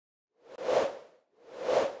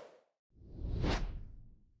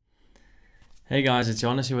Hey guys, it's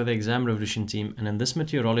Johannes here with the ExamRevolution team, and in this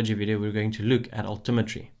meteorology video we're going to look at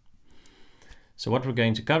altimetry. So what we're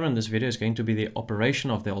going to cover in this video is going to be the operation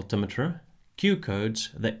of the altimeter, Q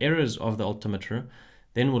codes, the errors of the altimeter,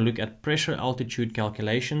 then we'll look at pressure altitude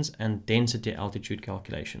calculations and density altitude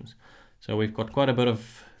calculations. So we've got quite a bit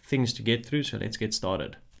of things to get through, so let's get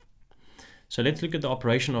started. So let's look at the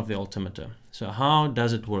operation of the altimeter. So how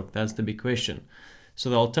does it work? That's the big question. So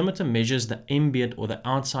the altimeter measures the ambient or the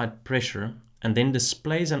outside pressure and then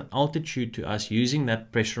displays an altitude to us using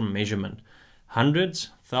that pressure measurement.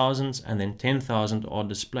 Hundreds, thousands, and then 10,000 are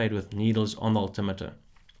displayed with needles on the altimeter.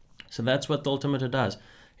 So that's what the altimeter does.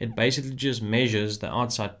 It basically just measures the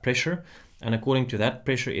outside pressure, and according to that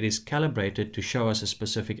pressure it is calibrated to show us a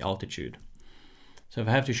specific altitude. So if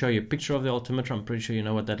I have to show you a picture of the altimeter, I'm pretty sure you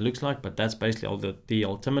know what that looks like, but that's basically all the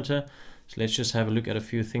altimeter. So let's just have a look at a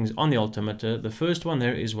few things on the altimeter. The first one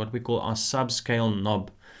there is what we call our subscale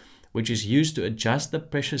knob, which is used to adjust the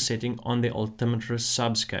pressure setting on the altimeter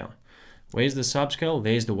subscale. Where's the subscale?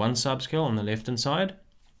 There's the one subscale on the left hand side,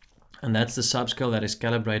 and that's the subscale that is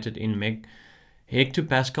calibrated in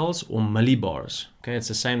hectopascals or millibars. Okay, it's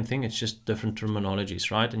the same thing, it's just different terminologies,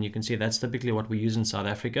 right? And you can see that's typically what we use in South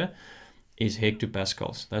Africa is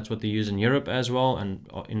hectopascals. That's what they use in Europe as well, and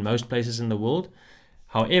in most places in the world.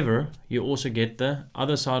 However, you also get the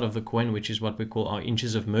other side of the coin, which is what we call our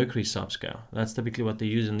inches of mercury subscale. That's typically what they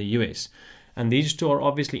use in the US. And these two are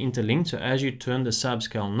obviously interlinked, so as you turn the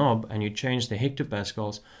subscale knob and you change the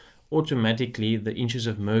hectopascals, automatically the inches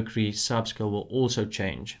of mercury subscale will also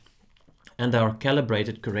change. And they are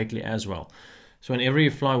calibrated correctly as well. So whenever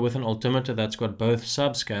you fly with an altimeter that's got both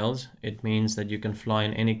subscales, it means that you can fly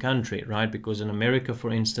in any country, right? Because in America,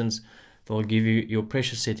 for instance, they'll give you your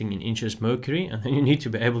pressure setting in inches mercury, and then you need to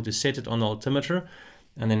be able to set it on the altimeter.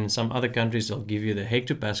 And then in some other countries, they'll give you the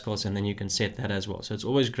hectopascals, and then you can set that as well. So it's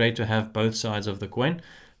always great to have both sides of the coin.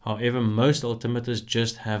 However, most altimeters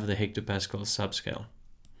just have the hectopascal subscale.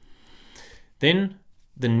 Then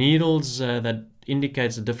the needles that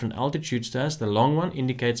indicates the different altitudes to us. The long one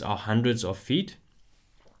indicates our hundreds of feet.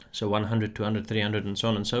 So 100, 200, 300, and so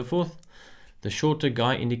on and so forth. The shorter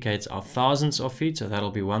guy indicates our thousands of feet, so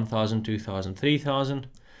that'll be 1,000, 2,000, 3,000.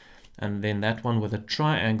 And then that one with a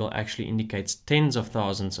triangle actually indicates tens of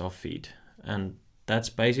thousands of feet. And that's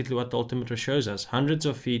basically what the altimeter shows us. Hundreds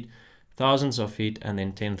of feet, thousands of feet, and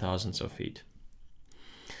then 10,000s of feet.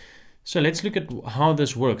 So let's look at how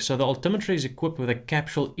this works. So the altimeter is equipped with a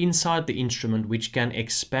capsule inside the instrument which can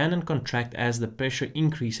expand and contract as the pressure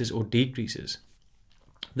increases or decreases.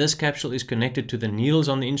 This capsule is connected to the needles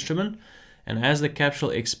on the instrument, and as the capsule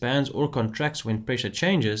expands or contracts when pressure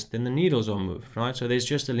changes, then the needles are moved, right? So there's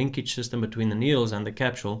just a linkage system between the needles and the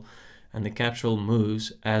capsule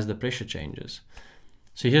moves as the pressure changes.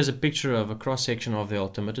 So here's a picture of a cross-section of the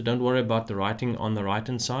altimeter. Don't worry about the writing on the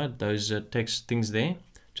right-hand side, those text things there.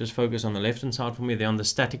 Just focus on the left-hand side for me. They're on the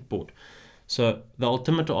static port. So the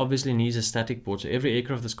altimeter obviously needs a static port. So every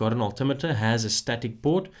aircraft that's got an altimeter has a static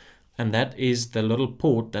port, and that is the little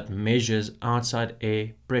port that measures outside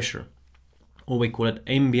air pressure, or we call it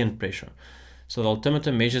ambient pressure. So the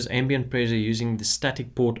altimeter measures ambient pressure using the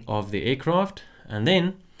static port of the aircraft, and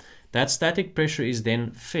then that static pressure is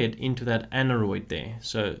then fed into that aneroid there.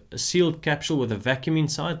 So a sealed capsule with a vacuum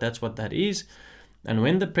inside, that's what that is. And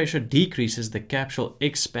when the pressure decreases, the capsule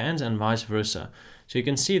expands and vice versa. So you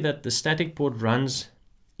can see that the static port runs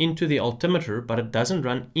into the altimeter, but it doesn't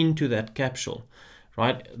run into that capsule,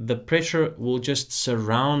 right? The pressure will just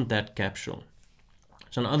surround that capsule.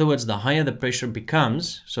 So in other words, the higher the pressure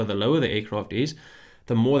becomes, so the lower the aircraft is,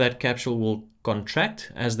 the more that capsule will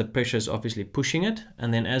contract as the pressure is obviously pushing it.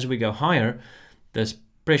 And then as we go higher, this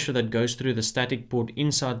pressure that goes through the static port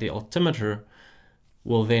inside the altimeter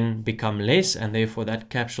will then become less, and therefore that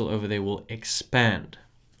capsule over there will expand.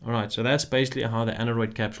 All right, so that's basically how the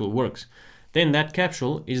aneroid capsule works. Then that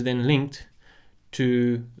capsule is then linked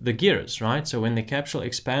to the gears, right? So when the capsule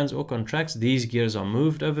expands or contracts, these gears are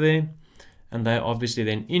moved over there, and they obviously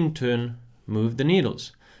then in turn move the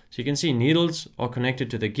needles. So you can see needles are connected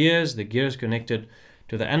to the gears connected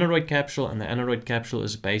to the aneroid capsule, and the aneroid capsule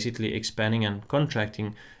is basically expanding and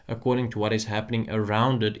contracting according to what is happening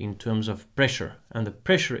around it in terms of pressure, and the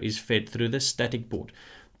pressure is fed through the static port.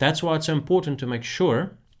 That's why it's so important to make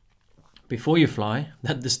sure before you fly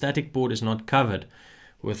that the static port is not covered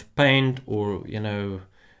with paint or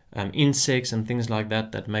insects and things like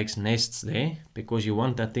that that makes nests there, because you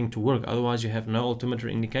want that thing to work, otherwise you have no altimeter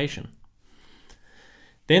indication.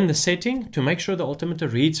 Then the setting, to make sure the altimeter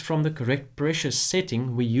reads from the correct pressure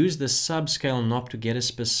setting, we use the subscale knob to get a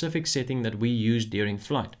specific setting that we use during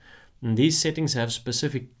flight. And these settings have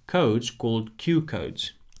specific codes called Q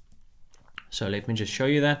codes. So let me just show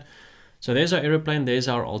you that. So there's our aeroplane, there's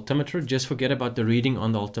our altimeter. Just forget about the reading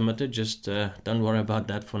on the altimeter, just don't worry about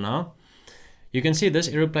that for now. You can see this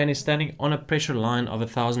aeroplane is standing on a pressure line of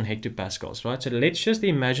 1000 hectopascals, right? So let's just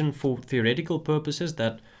imagine for theoretical purposes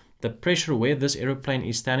that the pressure where this aeroplane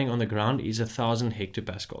is standing on the ground is 1000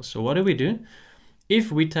 hectopascals. So what do?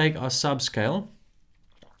 If we take our subscale,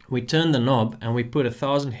 we turn the knob and we put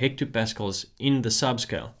 1000 hectopascals in the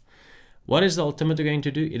subscale. What is the altimeter going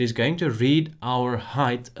to do? It is going to read our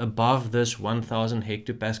height above this 1000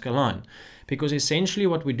 hectopascal line. Because essentially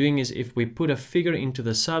what we're doing is if we put a figure into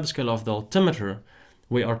the subscale of the altimeter,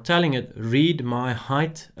 we are telling it, read my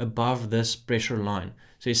height above this pressure line.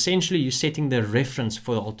 So essentially you're setting the reference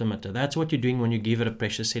for the altimeter. That's what you're doing when you give it a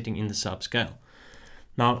pressure setting in the subscale.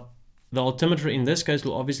 Now, the altimeter in this case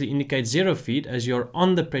will obviously indicate 0 feet as you're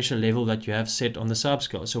on the pressure level that you have set on the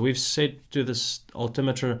subscale. So we've said to this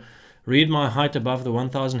altimeter, read my height above the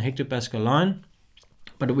 1000 hectopascal line,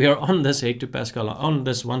 but we are on this 1000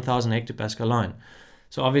 hectopascal line.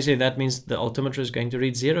 So obviously that means the altimeter is going to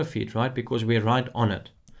read 0 feet, right? Because we're right on it.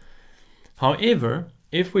 However,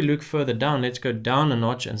 if we look further down, let's go down a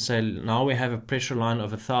notch and say now we have a pressure line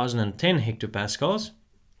of 1010 hectopascals.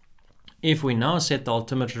 If we now set the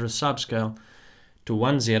altimeter subscale to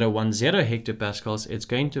 1010 hectopascals, it's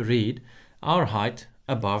going to read our height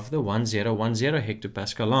above the 1010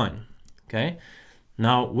 hectopascal line. Okay.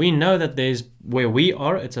 Now we know that there's where we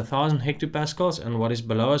are, it's 1000 hectopascals, and what is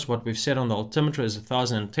below us, what we've set on the altimeter is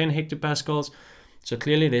 1010 hectopascals. So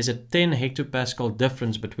clearly there's a 10 hectopascal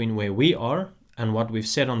difference between where we are and what we've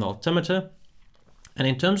set on the altimeter. And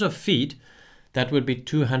in terms of feet, that would be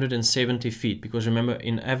 270 feet, because remember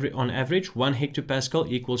on average 1 hectopascal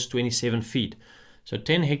equals 27 feet. So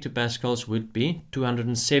 10 hectopascals would be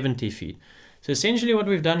 270 feet. So essentially what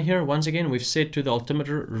we've done here, once again, we've said to the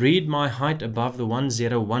altimeter, read my height above the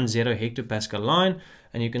 1010 hectopascal line,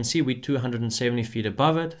 and you can see we're 270 feet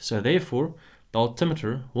above it. So therefore the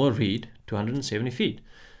altimeter will read 270 feet.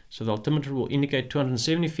 So the altimeter will indicate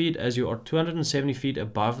 270 feet as you are 270 feet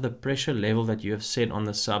above the pressure level that you have set on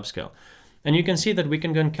the subscale. And you can see that we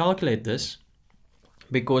can go and calculate this,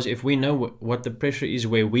 because if we know what the pressure is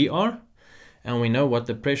where we are, and we know what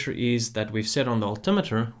the pressure is that we've set on the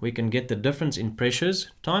altimeter, we can get the difference in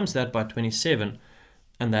pressures, times that by 27,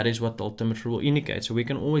 and that is what the altimeter will indicate. So we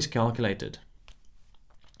can always calculate it.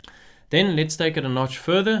 Then let's take it a notch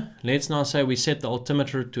further. Let's now say we set the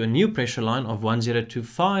altimeter to a new pressure line of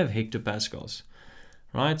 1025 hectopascals.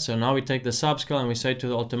 Right, so now we take the subscale and we say to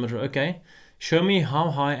the altimeter, okay, show me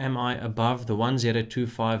how high am I above the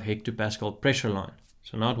 1025 hectopascal pressure line.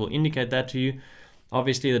 So now it will indicate that to you.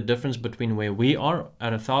 Obviously the difference between where we are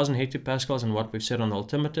at 1000 hectopascals and what we've set on the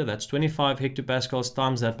altimeter, that's 25 hectopascals,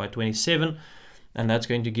 times that by 27, and that's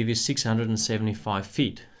going to give you 675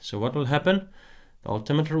 feet. So what will happen? The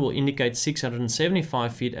altimeter will indicate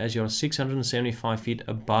 675 feet as you're 675 feet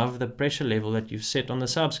above the pressure level that you've set on the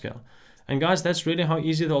subscale. And guys, that's really how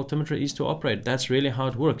easy the altimeter is to operate. That's really how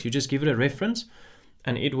it works. You just give it a reference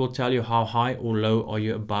and it will tell you how high or low are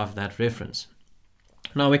you above that reference.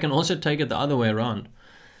 Now we can also take it the other way around.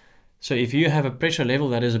 So if you have a pressure level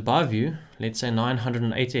that is above you, let's say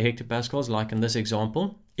 980 hectopascals, like in this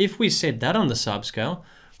example, if we set that on the subscale,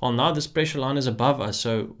 well, now this pressure line is above us,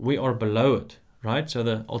 so we are below it, right? So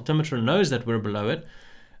the altimeter knows that we're below it,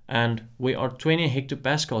 and we are 20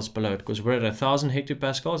 hectopascals below it, because we're at 1000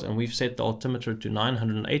 hectopascals and we've set the altimeter to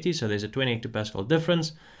 980, so there's a 20 hectopascal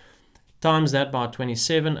difference. Times that by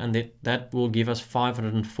 27, and that will give us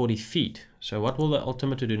 540 feet. So what will the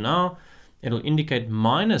altimeter do now? It'll indicate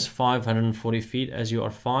minus 540 feet as you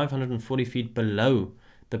are 540 feet below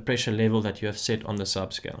the pressure level that you have set on the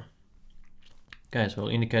subscale. Okay, so it'll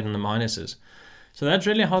indicate in the minuses. So that's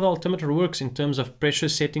really how the altimeter works in terms of pressure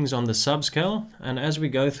settings on the subscale. And as we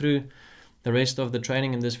go through the rest of the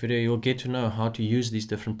training in this video, you'll get to know how to use these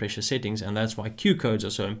different pressure settings, and that's why Q codes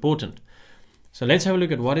are so important. So let's have a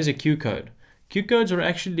look at what is a Q code. Q codes were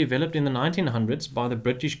actually developed in the 1900s by the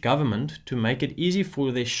British government to make it easy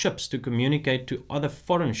for their ships to communicate to other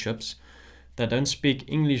foreign ships that don't speak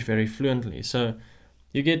English very fluently. So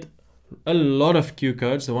you get a lot of Q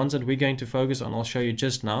codes, the ones that we're going to focus on, I'll show you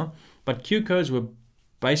just now. But Q codes were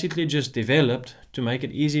basically just developed to make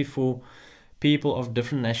it easy for people of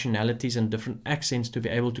different nationalities and different accents to be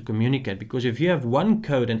able to communicate. Because if you have one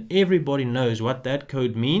code and everybody knows what that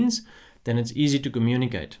code means, then it's easy to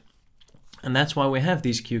communicate. And that's why we have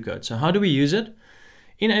these Q codes. So how do we use it?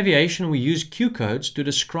 In aviation, we use Q codes to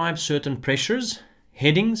describe certain pressures,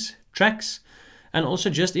 headings, tracks, and also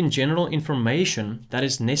just in general information that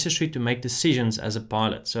is necessary to make decisions as a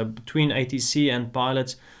pilot. So between ATC and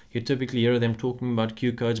pilots, you typically hear them talking about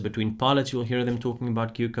Q codes. Between pilots, you'll hear them talking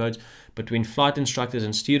about Q codes. Between flight instructors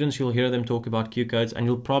and students, you'll hear them talk about Q codes, and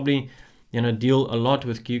you'll probably deal a lot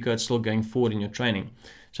with Q codes still going forward in your training.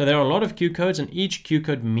 So there are a lot of Q codes, and each Q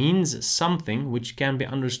code means something which can be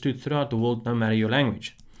understood throughout the world, no matter your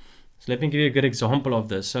language. So let me give you a good example of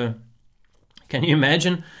this. So can you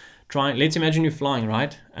imagine let's imagine you're flying,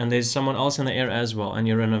 right? And there's someone else in the air as well, and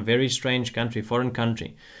you're in a very strange country, foreign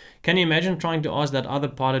country. Can you imagine trying to ask that other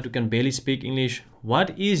pilot who can barely speak English,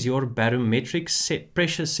 what is your barometric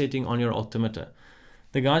pressure setting on your altimeter?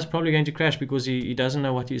 The guy's probably going to crash because he doesn't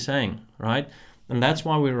know what you're saying, right? And that's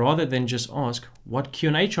why we rather than just ask, what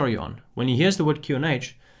QNH are you on? When he hears the word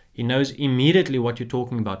QNH, he knows immediately what you're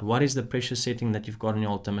talking about. What is the pressure setting that you've got on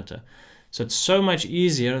your altimeter? So it's so much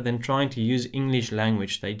easier than trying to use English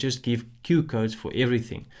language. They just give Q codes for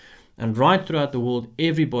everything. And right throughout the world,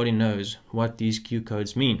 everybody knows what these Q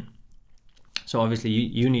codes mean. So obviously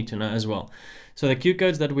you need to know as well. So the Q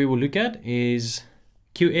codes that we will look at is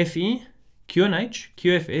QFE, QNH,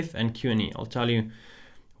 QFF, and QNE. I'll tell you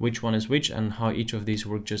which one is which and how each of these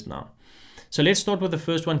work just now. So let's start with the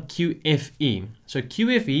first one, QFE. So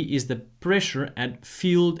QFE is the pressure at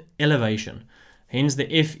field elevation. Hence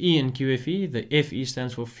the FE in QFE, the FE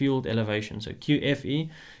stands for field elevation. So QFE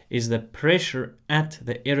is the pressure at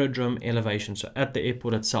the aerodrome elevation, so at the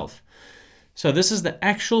airport itself. So this is the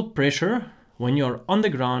actual pressure when you're on the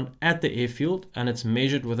ground at the airfield, and it's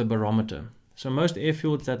measured with a barometer. So most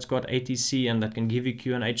airfields that's got ATC and that can give you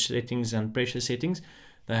QNH settings and pressure settings,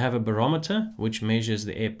 they have a barometer which measures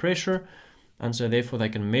the air pressure, and so therefore they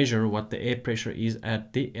can measure what the air pressure is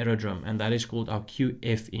at the aerodrome, and that is called our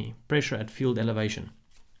QFE, pressure at field elevation.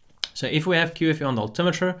 So if we have QFE on the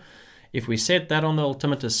altimeter, if we set that on the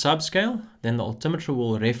altimeter subscale, then the altimeter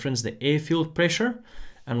will reference the airfield pressure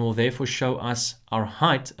and will therefore show us our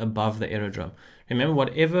height above the aerodrome. Remember,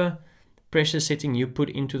 whatever pressure setting you put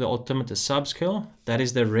into the altimeter subscale, that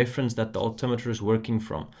is the reference that the altimeter is working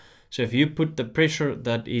from. So if you put the pressure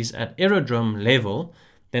that is at aerodrome level,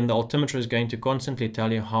 then the altimeter is going to constantly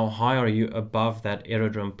tell you how high are you above that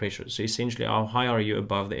aerodrome pressure. So essentially, how high are you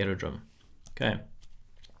above the aerodrome? Okay.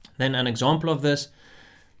 Then an example of this,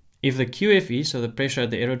 if the QFE, so the pressure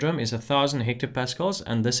at the aerodrome, is 1000 hectopascals,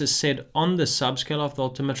 and this is set on the subscale of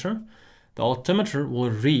the altimeter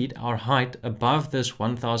will read our height above this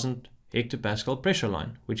 1000 hectopascal pressure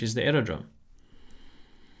line, which is the aerodrome.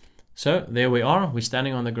 So there we are, we're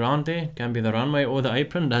standing on the ground there, it can be the runway or the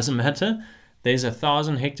apron, doesn't matter. There's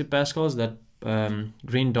 1000 hectopascals, that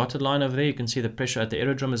green dotted line over there. You can see the pressure at the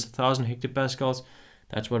aerodrome is 1000 hectopascals.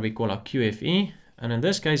 That's what we call our QFE. And in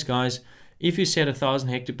this case, guys, if you set 1000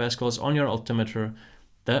 hectopascals on your altimeter,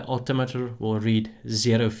 the altimeter will read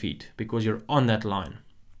 0 feet because you're on that line.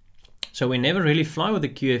 So we never really fly with the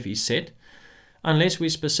QFE set unless we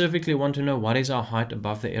specifically want to know what is our height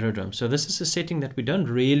above the aerodrome. So this is a setting that we don't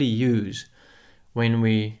really use when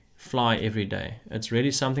we fly every day. It's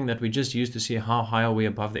really something that we just use to see how high are we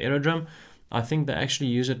above the aerodrome. I think they actually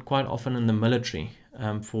use it quite often in the military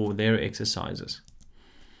for their exercises.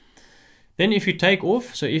 Then if you take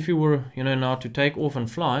off, so if you were now to take off and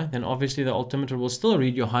fly, then obviously the altimeter will still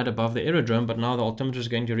read your height above the aerodrome, but now the altimeter is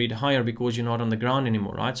going to read higher because you're not on the ground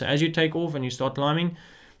anymore, right? So as you take off and you start climbing,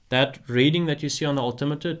 that reading that you see on the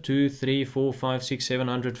altimeter, 2, 3, 4, 5, 6,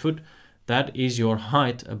 700 foot, that is your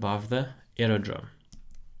height above the aerodrome.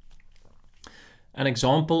 An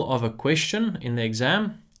example of a question in the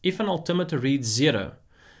exam, if an altimeter reads 0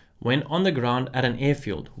 when on the ground at an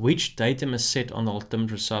airfield, which datum is set on the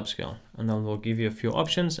altimeter subscale? And then they'll give you a few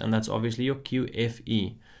options, and that's obviously your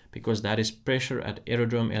QFE, because that is pressure at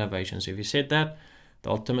aerodrome elevation. So if you set that,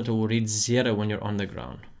 the altimeter will read 0 when you're on the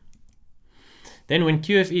ground. Then when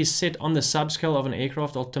QFE is set on the subscale of an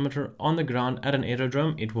aircraft altimeter on the ground at an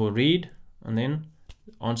aerodrome, it will read, and then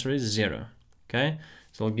the answer is 0. Okay,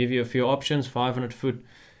 so I'll give you a few options, 500 foot,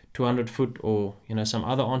 200 foot, or some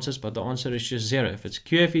other answers, but the answer is just 0. If it's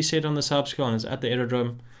QFE set on the subscale and it's at the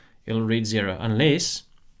aerodrome, it'll read 0, unless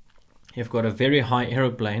you've got a very high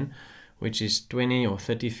aeroplane, which is 20 or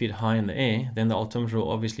 30 feet high in the air, then the altimeter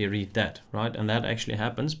will obviously read that, right? And that actually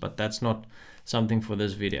happens, but that's not something for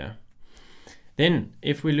this video. Then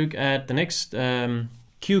if we look at the next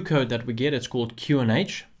Q code that we get, it's called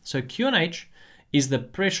QNH. So QNH is the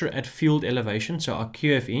pressure at field elevation, so our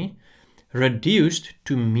QFE, reduced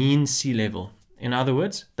to mean sea level. In other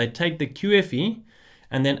words, they take the QFE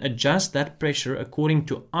and then adjust that pressure according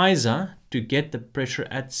to ISA to get the pressure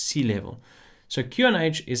at sea level. So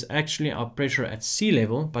QNH is actually our pressure at sea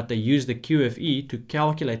level, but they use the QFE to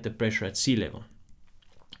calculate the pressure at sea level.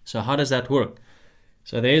 So how does that work?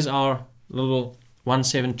 So there's our little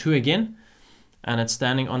 172 again. and it's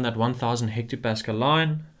standing on that 1000 hectopascal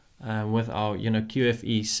line with our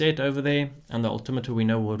QFE set over there, and the altimeter we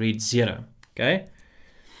know will read 0. Okay.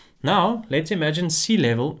 Now let's imagine sea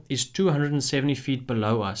level is 270 feet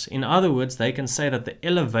below us. In other words, they can say that the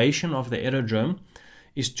elevation of the aerodrome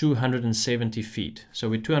is 270 feet. So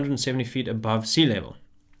we're 270 feet above sea level.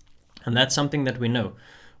 And that's something that we know.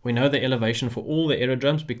 We know the elevation for all the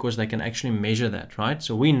aerodromes because they can actually measure that, right?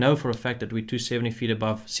 So we know for a fact that we're 270 feet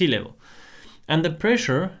above sea level. And the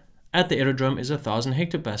pressure at the aerodrome is 1000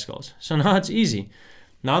 hectopascals. So now it's easy.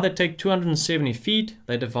 Now they take 270 feet,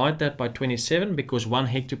 they divide that by 27 because 1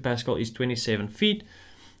 hectopascal is 27 feet,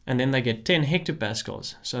 and then they get 10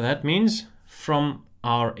 hectopascals. So that means from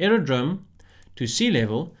our aerodrome to sea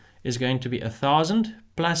level is going to be 1000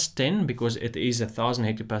 plus 10, because it is 1000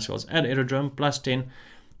 hectopascals at aerodrome, plus 10.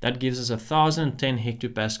 That gives us 1010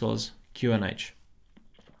 hectopascals QNH.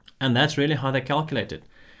 And that's really how they calculate it.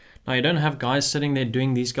 Now you don't have guys sitting there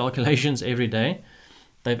doing these calculations every day.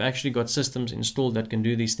 They've actually got systems installed that can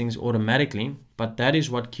do these things automatically, but that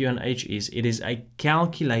is what QNH is. It is a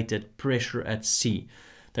calculated pressure at sea.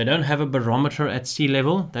 They don't have a barometer at sea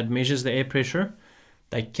level that measures the air pressure.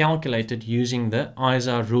 They calculate it using the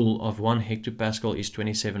ISA rule of 1 hectopascal is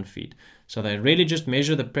 27 feet. So they really just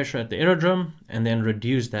measure the pressure at the aerodrome and then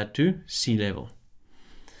reduce that to sea level.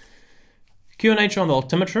 QNH on the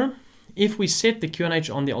altimeter. If we set the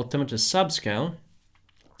QNH on the altimeter subscale,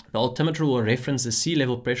 the altimeter will reference the sea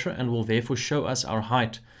level pressure and will therefore show us our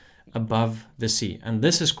height above the sea. And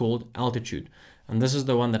this is called altitude. And this is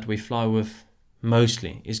the one that we fly with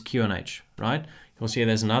mostly, is QNH, right? You'll see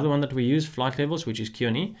there's another one that we use, flight levels, which is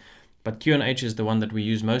QNE. But QNH is the one that we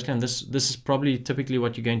use mostly. And this is probably typically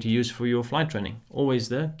what you're going to use for your flight training. Always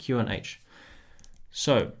the QNH.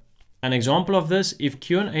 So an example of this, if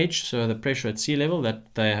QNH, so the pressure at sea level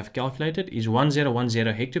that they have calculated, is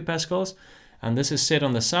 1010 hectopascals, and this is set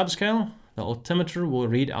on the subscale, the altimeter will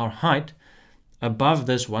read our height above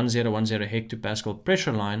this 1010 hectopascal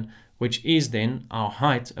pressure line, which is then our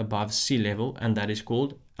height above sea level, and that is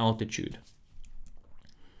called altitude.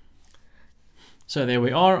 So there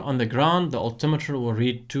we are on the ground. The altimeter will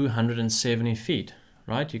read 270 feet,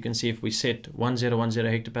 right? You can see if we set 1010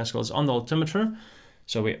 hectopascals on the altimeter,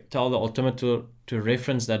 so we tell the altimeter to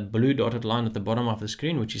reference that blue dotted line at the bottom of the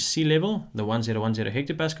screen, which is sea level, the 1010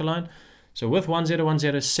 hectopascal line. So with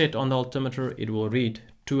 1010 set on the altimeter, it will read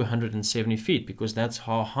 270 feet because that's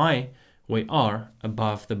how high we are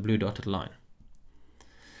above the blue dotted line.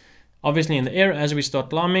 Obviously in the air, as we start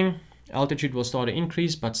climbing, altitude will start to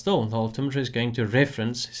increase, but still the altimeter is going to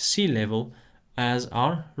reference sea level as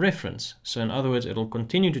our reference. So in other words, it'll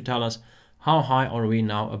continue to tell us how high are we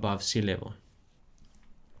now above sea level.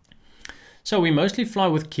 So we mostly fly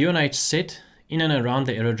with QNH set in and around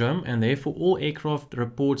the aerodrome, and therefore all aircraft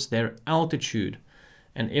reports their altitude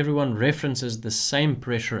and everyone references the same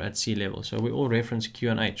pressure at sea level. So we all reference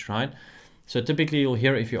QNH, right? So typically you'll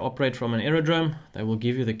hear if you operate from an aerodrome, they will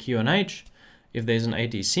give you the QNH if there's an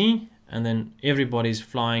ATC, and then everybody's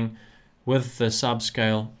flying with the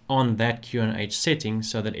subscale on that QNH setting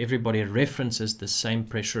so that everybody references the same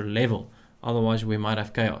pressure level. Otherwise we might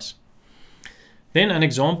have chaos. Then an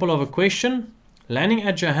example of a question. Landing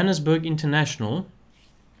at Johannesburg International,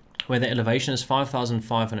 where the elevation is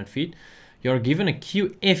 5,500 feet, you're given a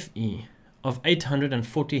QFE of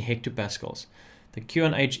 840 hectopascals. The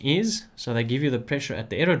QNH is, so they give you the pressure at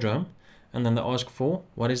the aerodrome, and then they ask for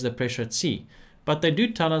what is the pressure at sea. But they do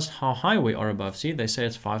tell us how high we are above sea. They say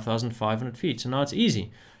it's 5,500 feet. So now it's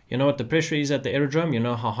easy. You know what the pressure is at the aerodrome, you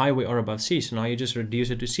know how high we are above sea. So now you just reduce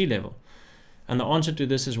it to sea level. And the answer to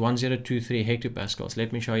this is 1023 hectopascals.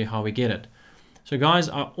 Let me show you how we get it. So guys,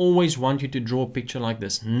 I always want you to draw a picture like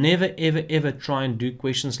this. Never, ever, ever try and do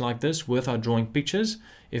questions like this without drawing pictures.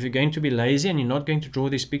 If you're going to be lazy and you're not going to draw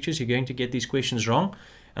these pictures, you're going to get these questions wrong.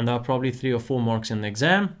 And there are probably 3 or 4 marks in the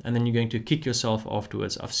exam. And then you're going to kick yourself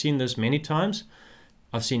afterwards. I've seen this many times.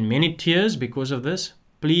 I've seen many tears because of this.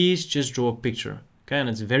 Please just draw a picture. Okay, and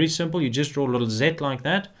it's very simple. You just draw a little Z like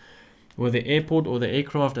that, with the airport or the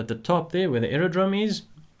aircraft at the top there, where the aerodrome is.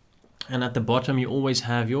 And at the bottom, you always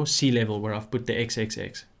have your sea level, where I've put the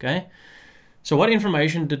XXX, okay? So what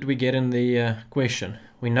information did we get in the question?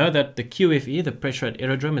 We know that the QFE, the pressure at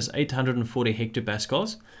aerodrome, is 840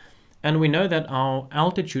 hectopascals. And we know that our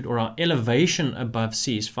altitude or our elevation above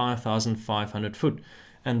sea is 5,500 foot.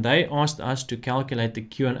 And they asked us to calculate the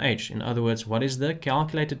QNH. In other words, what is the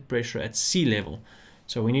calculated pressure at sea level?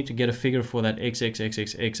 So we need to get a figure for that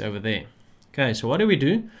XXXXX over there. Okay, so what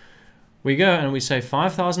do? We go and we say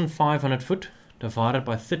 5,500 foot divided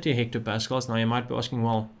by 30 hectopascals. Now you might be asking,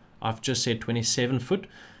 well, I've just said 27 foot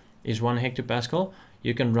is 1 hectopascal.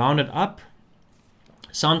 You can round it up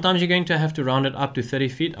Sometimes you're going to have to round it up to 30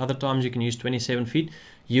 feet. Other times you can use 27 feet.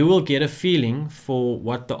 You will get a feeling for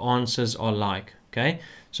what the answers are like. Okay,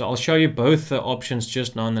 so I'll show you both the options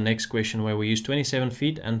just now in the next question, where we use 27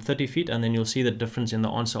 feet and 30 feet, and then you'll see the difference in the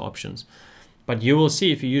answer options. But you will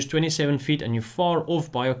see if you use 27 feet and you're far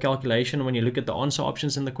off by your calculation when you look at the answer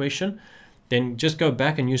options in the question, then just go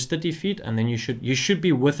back and use 30 feet, and then you should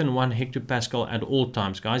be within 1 hectopascal at all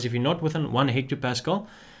times, guys. If you're not within 1 hectopascal,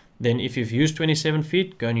 then if you've used 27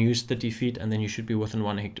 feet, go and use 30 feet, and then you should be within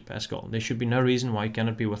 1 hectopascal. There should be no reason why you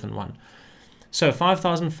cannot be within 1. So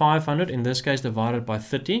 5,500 in this case divided by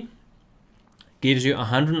 30 gives you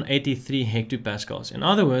 183 hectopascals. In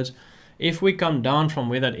other words, if we come down from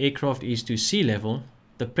where that aircraft is to sea level,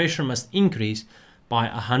 the pressure must increase by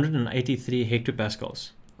 183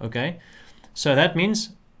 hectopascals. Okay, so that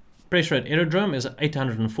means pressure at aerodrome is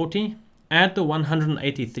 840. Add the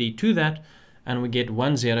 183 to that, and we get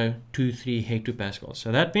 1023 hectopascals.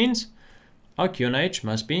 So that means our QNH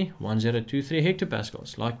must be 1023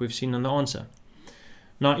 hectopascals, like we've seen in the answer.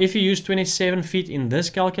 Now, if you use 27 feet in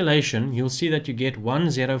this calculation, you'll see that you get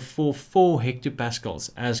 1044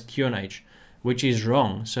 hectopascals as QNH, which is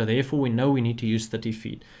wrong. So therefore, we know we need to use 30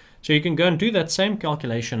 feet. So you can go and do that same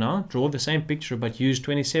calculation now, draw the same picture, but use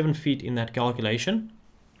 27 feet in that calculation.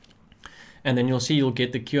 And then you'll see you'll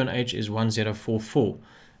get the QNH is 1044.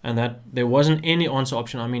 And that there wasn't any answer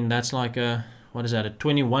option. I mean, that's like a, what is that, a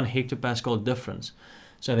 21 hectopascal difference.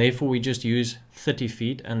 So therefore we just use 30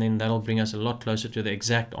 feet, and then that'll bring us a lot closer to the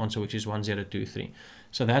exact answer, which is 1023.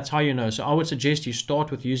 So that's how you know. So I would suggest you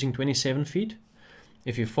start with using 27 feet.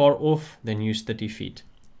 If you're far off, then use 30 feet.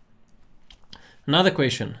 Another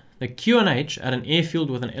question. The QNH at an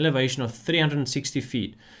airfield with an elevation of 360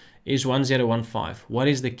 feet is 1015. What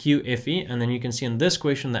is the QFE? And then you can see in this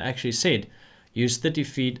question they actually said use 30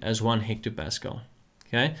 feet as 1 hectopascal.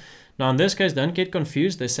 Okay. Now in this case, don't get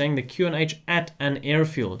confused. They're saying the QNH at an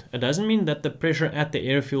airfield. It doesn't mean that the pressure at the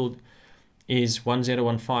airfield is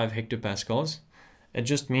 1015 hectopascals. It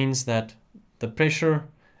just means that the pressure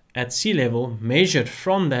at sea level measured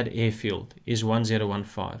from that airfield is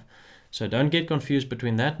 1015. So don't get confused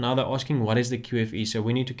between that. Now they're asking what is the QFE. So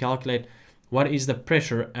we need to calculate what is the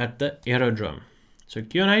pressure at the aerodrome. So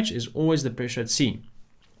QNH is always the pressure at sea.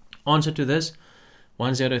 Answer to this,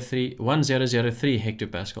 1003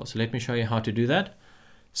 hectopascals. So let me show you how to do that.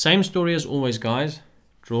 Same story as always, guys.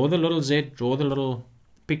 Draw the little Z, draw the little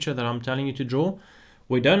picture that I'm telling you to draw.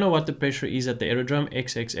 We don't know what the pressure is at the aerodrome,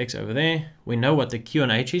 XXX over there. We know what the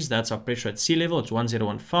QNH is. That's our pressure at sea level. It's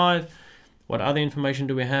 1015. What other information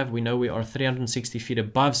do we have? We know we are 360 feet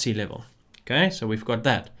above sea level. Okay, so we've got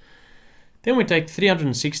that. Then we take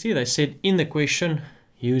 360. They said in the question,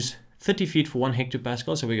 use 30 feet for 1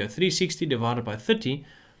 hectopascal. So we go 360 divided by 30,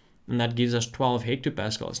 and that gives us 12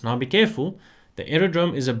 hectopascals. Now be careful. The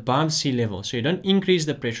aerodrome is above sea level. So you don't increase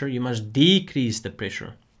the pressure. You must decrease the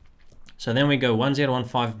pressure. So then we go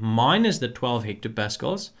 1015 minus the 12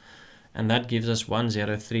 hectopascals, and that gives us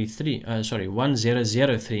 1003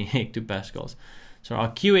 hectopascals. So our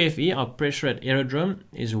QFE, our pressure at aerodrome,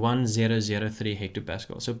 is 1003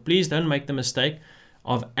 hectopascals. So please don't make the mistake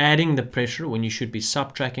of adding the pressure when you should be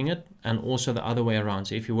subtracting it, and also the other way around.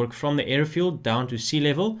 So if you work from the airfield down to sea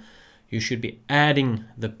level, you should be adding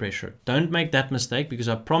the pressure. Don't make that mistake, because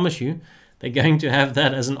I promise you they're going to have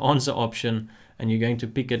that as an answer option, and you're going to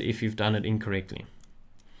pick it if you've done it incorrectly.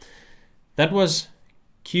 That was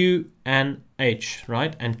QNH,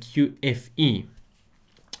 right? And QFE.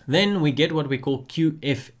 Then we get what we call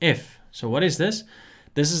QFF. So what is this?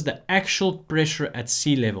 This is the actual pressure at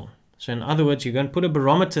sea level. So in other words, you're going to put a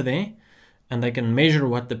barometer there, and they can measure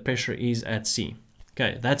what the pressure is at sea.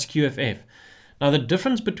 Okay, that's QFF. Now the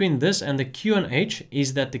difference between this and the QNH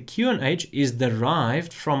is that the QNH is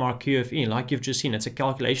derived from our QFE. Like you've just seen, it's a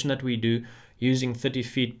calculation that we do using 30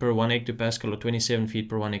 feet per 1 hectopascal or 27 feet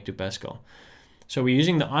per 1 hectopascal. So we're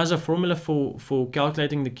using the ISA formula for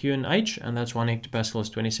calculating the QNH, and that's 1 hectopascal is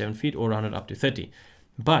 27 feet, or rounded up to 30.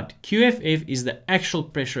 But QFF is the actual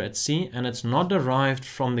pressure at sea, and it's not derived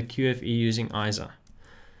from the QFE using ISA.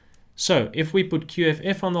 So if we put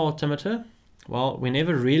QFF on the altimeter, well, we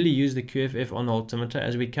never really use the QFF on the altimeter,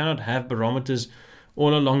 as we cannot have barometers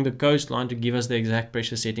all along the coastline to give us the exact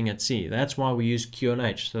pressure setting at sea. That's why we use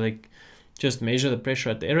QNH. So they just measure the pressure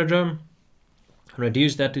at the aerodrome,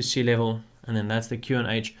 reduce that to sea level, and then that's the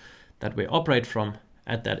QNH that we operate from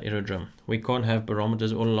at that aerodrome. We can't have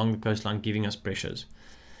barometers all along the coastline giving us pressures.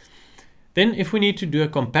 Then if we need to do a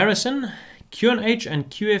comparison, QNH and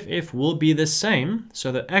QFF will be the same.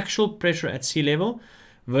 So the actual pressure at sea level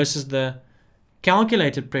versus the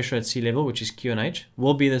calculated pressure at sea level, which is Q and H,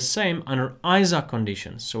 will be the same under ISA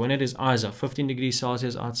conditions. So when it is ISA, 15 degrees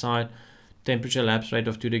Celsius outside, temperature lapse rate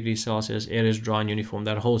of 2 degrees Celsius, air is dry and uniform,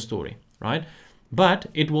 that whole story, right? But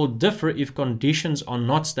it will differ if conditions are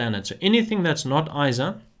not standard. So anything that's not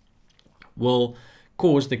ISA will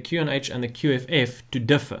cause the QNH and the QFF to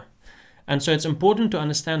differ. And so it's important to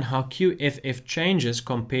understand how QFF changes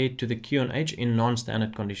compared to the QNH in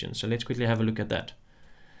non-standard conditions. So let's quickly have a look at that.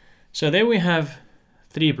 So there we have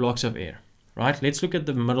 3 blocks of air, right? Let's look at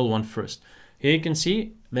the middle one first. Here you can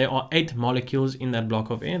see there are 8 molecules in that block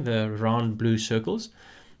of air, the round blue circles,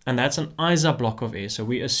 and that's an ISA block of air. So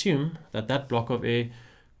we assume that that block of air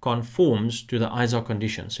conforms to the ISA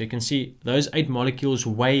condition. So you can see those 8 molecules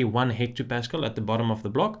weigh 1 hectopascal at the bottom of the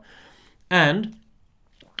block, and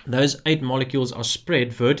those 8 molecules are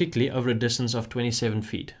spread vertically over a distance of 27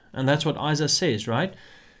 feet. And that's what ISA says, right?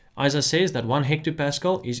 ISA says that 1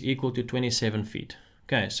 hectopascal is equal to 27 feet.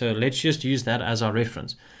 Okay, so let's just use that as our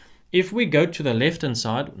reference. If we go to the left-hand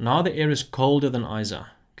side, now the air is colder than ISA.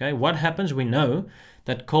 Okay, what happens? We know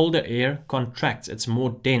that colder air contracts. It's more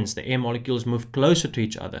dense. The air molecules move closer to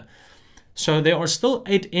each other. So there are still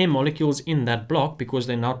 8 air molecules in that block because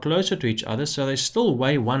they're now closer to each other. So they still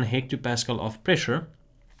weigh 1 hectopascal of pressure.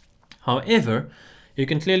 However, you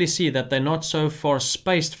can clearly see that they're not so far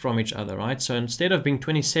spaced from each other, right? So instead of being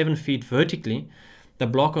 27 feet vertically, the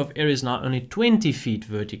block of air is now only 20 feet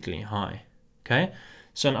vertically high. Okay,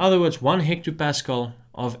 so in other words, 1 hectopascal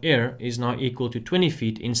of air is now equal to 20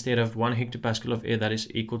 feet instead of 1 hectopascal of air that is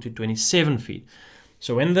equal to 27 feet.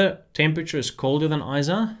 So when the temperature is colder than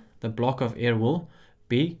ISA, the block of air will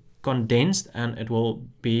be condensed and it will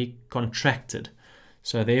be contracted.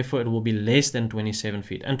 So therefore it will be less than 27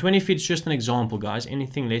 feet. And 20 feet is just an example, guys.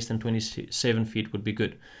 Anything less than 27 feet would be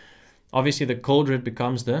good. Obviously, the colder it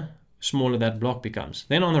becomes, the smaller that block becomes.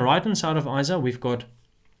 Then on the right-hand side of ISA, we've got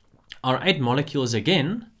our 8 molecules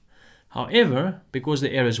again. However, because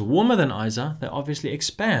the air is warmer than ISA, they obviously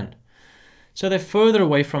expand. So they're further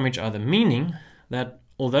away from each other, meaning that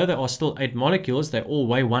although there are still 8 molecules, they all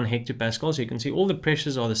weigh 1 hectopascal. So you can see all the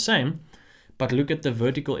pressures are the same. But look at the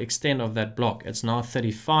vertical extent of that block. It's now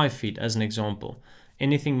 35 feet as an example.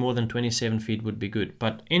 Anything more than 27 feet would be good.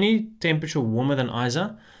 But any temperature warmer than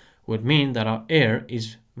ISA would mean that our air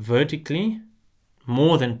is vertically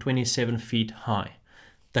more than 27 feet high.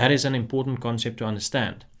 That is an important concept to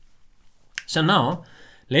understand. So now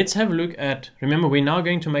let's have a look at, remember we're now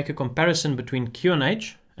going to make a comparison between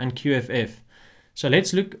QNH and QFF. So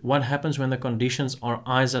let's look what happens when the conditions are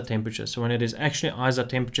ISA temperatures. So when it is actually ISA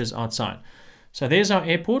temperatures outside. So there's our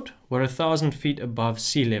airport. We're 1,000 feet above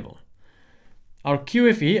sea level. Our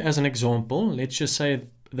QFE, as an example, let's just say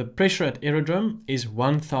the pressure at aerodrome is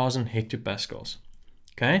 1,000 hectopascals.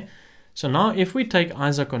 Okay. So now if we take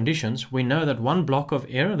ISA conditions, we know that one block of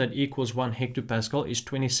air that equals 1 hectopascal is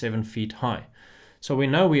 27 feet high. So we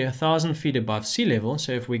know we're 1,000 feet above sea level.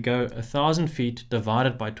 So if we go 1,000 feet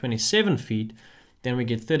divided by 27 feet, then we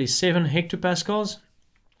get 37 hectopascals.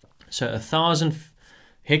 So 1,000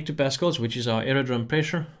 hectopascals, which is our aerodrome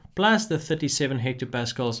pressure, plus the 37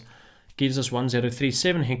 hectopascals gives us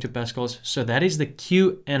 1037 hectopascals. So that is the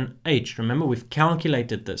Q and H. Remember, we've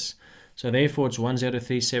calculated this. So therefore, it's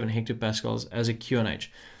 1037 hectopascals as a Q and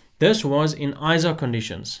H. This was in ISA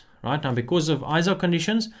conditions, right? Now, because of ISA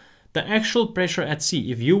conditions, the actual pressure at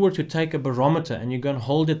sea, if you were to take a barometer and you're going to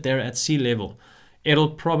hold it there at sea level,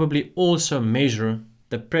 it'll probably also measure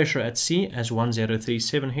the pressure at sea as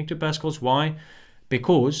 1037 hectopascals. Why?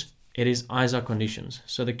 Because it is ISA conditions.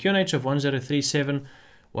 So the QNH of 1037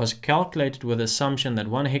 was calculated with the assumption that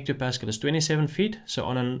 1 hectopascal is 27 feet. So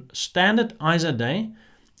on a standard ISA day,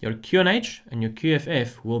 your QNH and your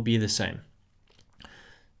QFF will be the same.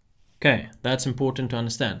 Okay, that's important to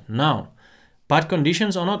understand. Now, but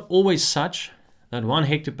conditions are not always such that 1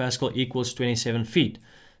 hectopascal equals 27 feet.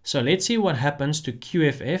 So let's see what happens to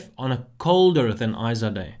QFF on a colder than ISA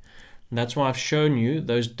day. And that's why I've shown you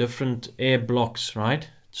those different air blocks, right?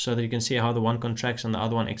 So that you can see how the one contracts and the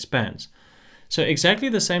other one expands. So exactly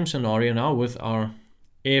the same scenario now with our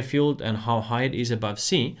airfield and how high it is above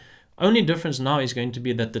sea. Only difference now is going to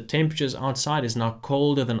be that the temperatures outside is now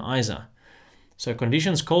colder than ISA. So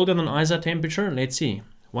conditions colder than ISA temperature, let's see.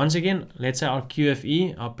 Once again, let's say our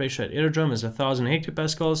QFE, our pressure at aerodrome, is 1,000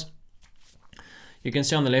 hectopascals. You can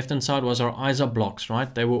see on the left hand side was our ISA blocks,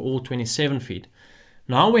 right? They were all 27 feet.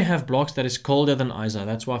 Now we have blocks that is colder than ISA.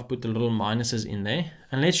 That's why I've put the little minuses in there.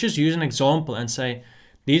 And let's just use an example and say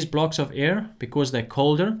these blocks of air, because they're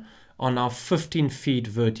colder, are now 15 feet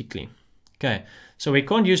vertically. Okay, so we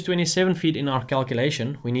can't use 27 feet in our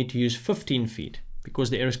calculation. We need to use 15 feet because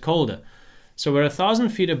the air is colder. So we're 1,000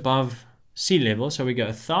 feet above sea level. So we go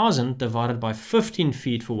 1000 divided by 15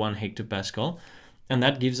 feet for 1 hectopascal, and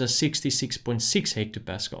that gives us 66.6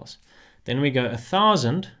 hectopascals. Then we go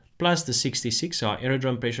 1000 plus the 66, so our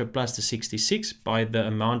aerodrome pressure plus the 66 by the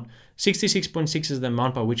amount, 66.6 is the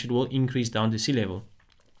amount by which it will increase down to sea level.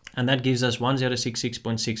 And that gives us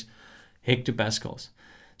 1066.6 hectopascals.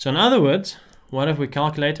 So in other words, what have we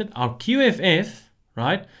calculated? Our QFF,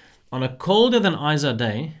 right, on a colder than ISA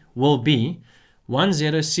day will be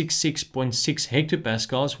 1066.6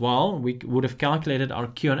 hectopascals, while we would have calculated our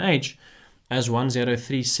QNH as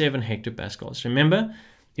 1037 hectopascals. Remember,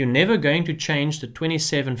 you're never going to change the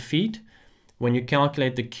 27 feet when you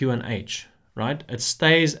calculate the QNH, right? It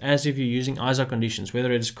stays as if you're using ISA conditions.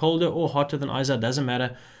 Whether it is colder or hotter than ISA, doesn't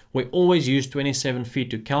matter. We always use 27 feet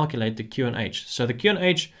to calculate the QNH. So the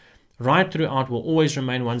QNH right throughout will always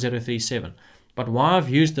remain 1037. But why I've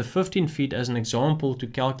used the 15 feet as an example to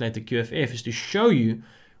calculate the QFF is to show you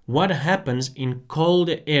what happens in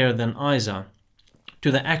colder air than ISA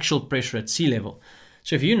to the actual pressure at sea level.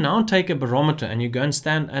 So if you now take a barometer and you go and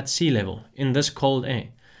stand at sea level in this cold air,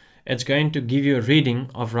 it's going to give you a reading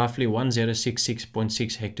of roughly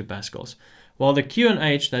 1066.6 hectopascals. While the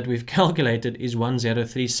QNH that we've calculated is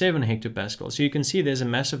 1037 hectopascals. So you can see there's a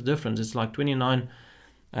massive difference. It's like 29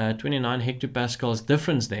 hectopascals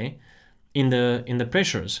difference there in the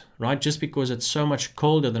pressures, right? Just because it's so much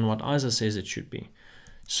colder than what ISA says it should be.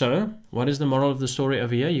 So what is the moral of the story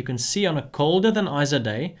over here? You can see on a colder than ISA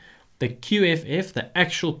day, the QFF, the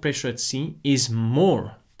actual pressure at sea, is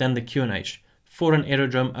more than the QNH for an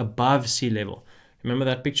aerodrome above sea level. Remember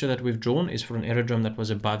that picture that we've drawn is for an aerodrome that was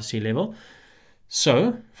above sea level.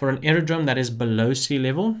 So for an aerodrome that is below sea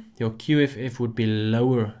level, your QFF would be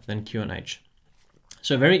lower than QNH.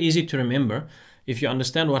 So very easy to remember. If you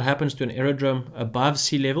understand what happens to an aerodrome above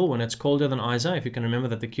sea level when it's colder than ISA, if you can remember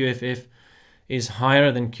that the QFF is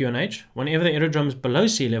higher than QNH, whenever the aerodrome is below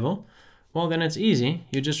sea level, well, then it's easy.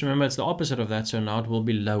 You just remember it's the opposite of that, so now it will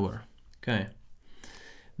be lower. Okay.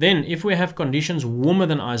 Then if we have conditions warmer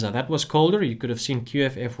than ISA, that was colder, you could have seen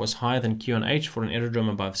QFF was higher than QNH for an aerodrome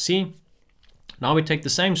above sea. Now we take the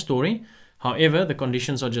same story, however, the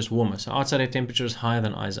conditions are just warmer. So outside air temperature is higher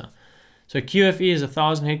than ISA. So QFE is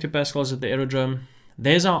 1000 hectopascals at the aerodrome.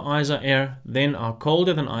 There's our ISA air, then our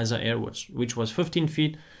colder than ISA air, which was 15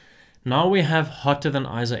 feet. Now we have hotter than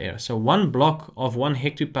ISA air. So one block of 1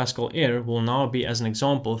 hectopascal air will now be, as an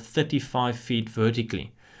example, 35 feet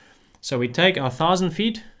vertically. So we take our 1000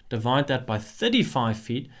 feet, divide that by 35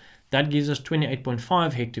 feet. That gives us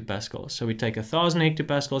 28.5 hectopascals. So we take 1000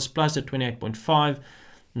 hectopascals plus the 28.5.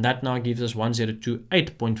 And that now gives us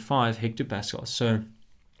 1028.5 hectopascals. So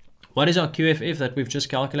what is our QFF that we've just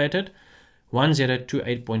calculated?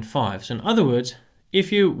 1028.5. So in other words, if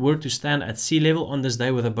you were to stand at sea level on this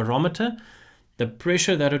day with a barometer, the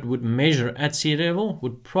pressure that it would measure at sea level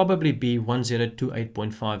would probably be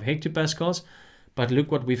 1028.5 hectopascals. But look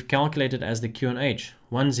what we've calculated as the QNH,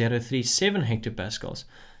 1037 hectopascals.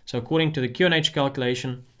 So according to the QNH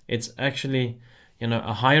calculation, it's actually,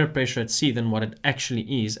 a higher pressure at sea than what it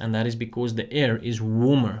actually is, and that is because the air is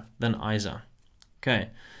warmer than ISA. Okay,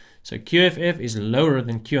 so QFF is lower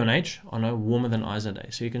than QNH on a warmer than ISA day.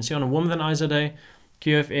 So you can see on a warmer than ISA day,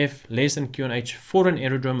 QFF less than QNH for an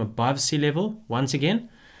aerodrome above sea level. Once again,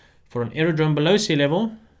 for an aerodrome below sea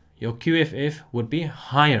level, your QFF would be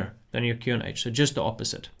higher than your QNH, so just the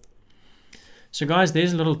opposite. So guys,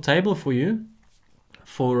 there's a little table for you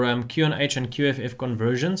for QNH and QFF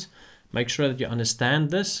conversions. Make sure that you understand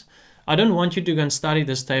this. I don't want you to go and study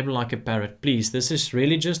this table like a parrot, please. This is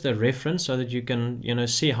really just a reference so that you can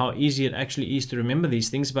see how easy it actually is to remember these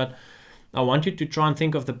things. But I want you to try and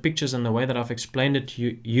think of the pictures and the way that I've explained it to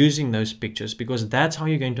you using those pictures, because that's how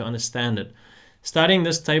you're going to understand it. Studying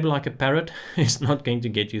this table like a parrot is not going to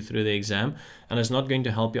get you through the exam, and it's not going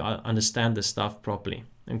to help you understand this stuff properly.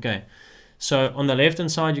 Okay, so on the left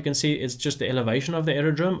hand side you can see it's just the elevation of the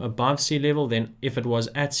aerodrome above sea level, then if it was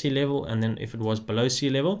at sea level, and then if it was below sea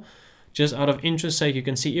level. Just out of interest sake, you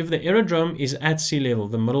can see if the aerodrome is at sea level,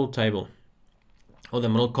 the middle table or the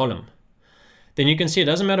middle column, then you can see it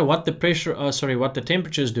doesn't matter what the pressure, what the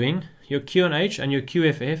temperature is doing, your QNH and your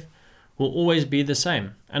QFF will always be the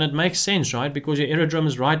same. And it makes sense, right? Because your aerodrome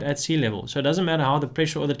is right at sea level. So it doesn't matter how the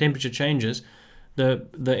pressure or the temperature changes, the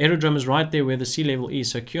aerodrome is right there where the sea level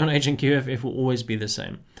is. So QNH and QFF will always be the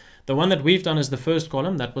same. The one that we've done is the first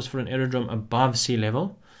column. That was for an aerodrome above sea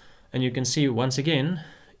level. And you can see once again,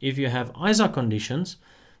 if you have ISA conditions,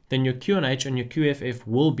 then your QNH and your QFF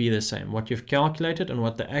will be the same. What you've calculated and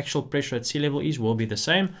what the actual pressure at sea level is will be the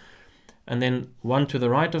same. And then one to the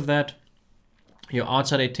right of that, your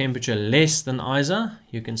outside air temperature less than ISA,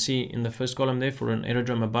 you can see in the first column there, for an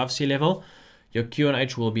aerodrome above sea level, your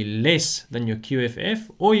QNH will be less than your QFF,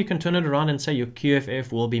 or you can turn it around and say your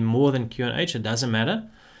QFF will be more than QNH, it doesn't matter.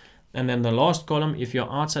 And then the last column, if your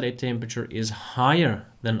outside air temperature is higher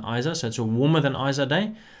than ISA, so it's a warmer than ISA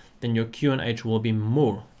day, then your QNH will be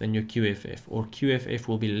more than your QFF, or QFF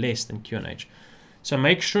will be less than QNH. So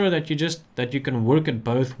make sure that you can work it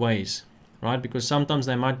both ways, right? Because sometimes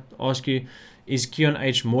they might ask you, is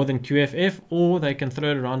QNH more than QFF, or they can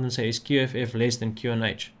throw it around and say, is QFF less than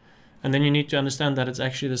QNH? And then you need to understand that it's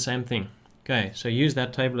actually the same thing. Okay, so use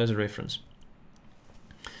that table as a reference.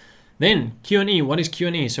 Then QNE, what is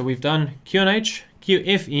QNE? So we've done QNH,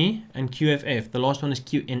 QFE, and QFF. The last one is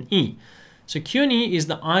QNE. So QNE is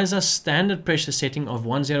the ISA standard pressure setting of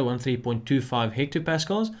 1013.25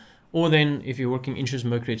 hectopascals, or then if you're working inches of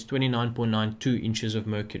mercury, it's 29.92 inches of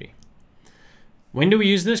mercury. When do we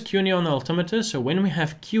use this QNE on the altimeter? So when we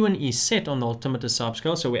have QNE set on the altimeter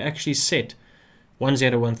subscale, so we actually set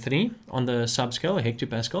 1013 on the subscale,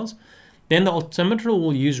 hectopascals, then the altimeter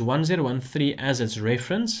will use 1013 as its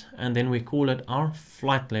reference, and then we call it our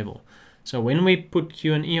flight level. So when we put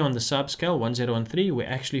QNE on the subscale 1013, we're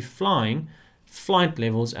actually flying flight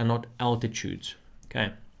levels and not altitudes.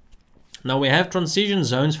 Okay. Now we have transition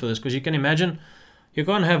zones for this, because you can imagine you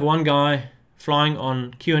can't have one guy flying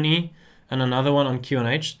on QNE and another one on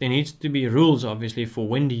QNH. There needs to be rules, obviously, for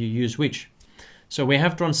when do you use which. So we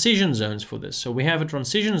have transition zones for this. So we have a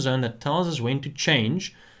transition zone that tells us when to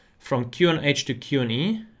change from QNH to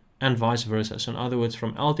QNE and vice versa. So in other words,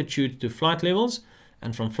 from altitude to flight levels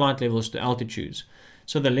and from flight levels to altitudes.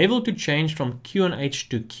 So the level to change from QNH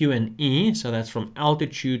to QNE, so that's from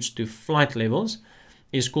altitudes to flight levels,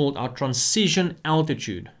 is called our transition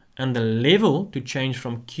altitude. And the level to change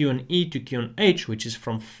from QNE to QNH, which is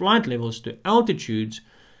from flight levels to altitudes,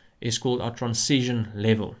 is called our transition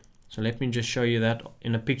level. So let me just show you that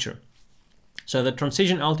in a picture. So the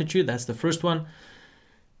transition altitude, that's the first one.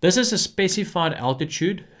 This is a specified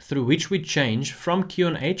altitude through which we change from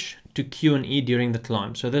QNH to QNE during the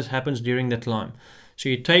climb. So this happens during the climb. So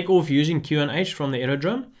you take off using QNH from the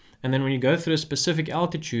aerodrome, and then when you go through a specific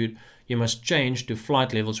altitude, you must change to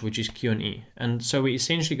flight levels, which is QNE. And so we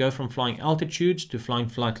essentially go from flying altitudes to flying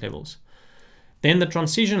flight levels. Then the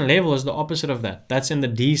transition level is the opposite of that. That's in the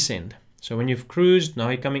descent. So when you've cruised, now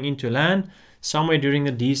you're coming into land, somewhere during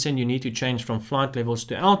the descent, you need to change from flight levels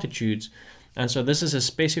to altitudes. And so this is a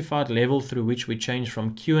specified level through which we change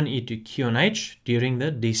from QNE to QNH during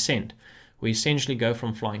the descent. We essentially go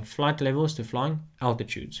from flying flight levels to flying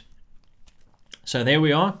altitudes. So there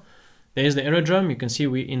we are. There's the aerodrome. You can see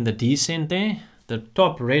we're in the descent there. The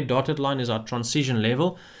top red dotted line is our transition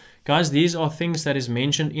level. Guys, these are things that is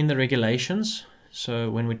mentioned in the regulations.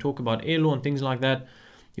 So when we talk about air law and things like that,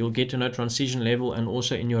 you'll get to know transition level, and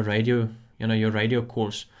also in your radio, your radio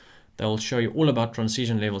course, they'll show you all about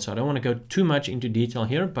transition levels. So I don't want to go too much into detail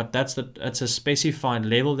here, but that's a specified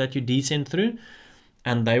level that you descend through,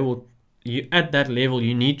 and at that level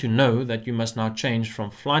you need to know that you must now change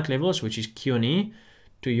from flight levels, which is QNE,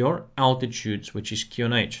 to your altitudes, which is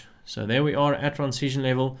QNH. So there we are at transition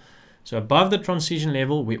level. So above the transition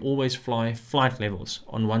level, we always fly flight levels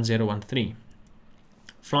on 1013.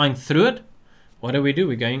 Flying through it, what do?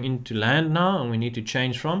 We're going into land now, and we need to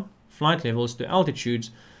change from flight levels to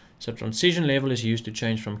altitudes. So transition level is used to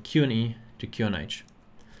change from QNE to QNH.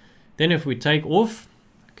 Then if we take off,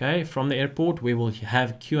 okay, from the airport, we will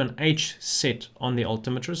have QNH set on the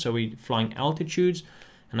altimeter. So we're flying altitudes,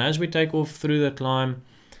 and as we take off through the climb,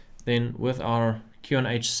 then with our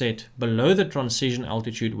QNH set below the transition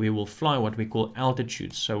altitude, we will fly what we call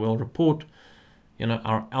altitudes. So we'll report,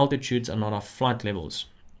 our altitudes are not our flight levels.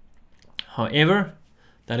 However,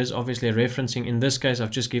 that is obviously referencing, in this case,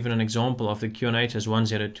 I've just given an example of the QNH as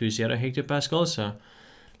 1020 hectopascals. So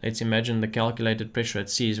let's imagine the calculated pressure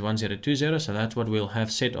at sea is 1020. So that's what we'll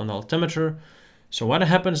have set on the altimeter. So what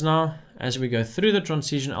happens now, as we go through the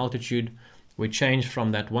transition altitude, we change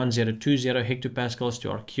from that 1020 hectopascals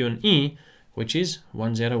to our QNE, which is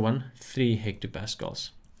 1013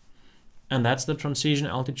 hectopascals. And that's the transition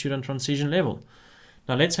altitude and transition level.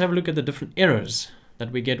 Now let's have a look at the different errors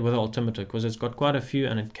that we get with the altimeter, because it's got quite a few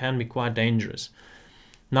and it can be quite dangerous.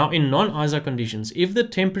 Now in non-ISA conditions, if the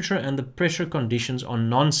temperature and the pressure conditions are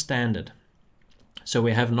non-standard, so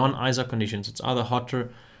we have non-ISA conditions, it's either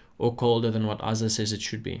hotter or colder than what ISA says it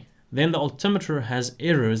should be, then the altimeter has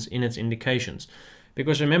errors in its indications.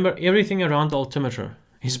 Because remember, everything around the altimeter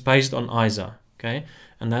is based on ISA, okay?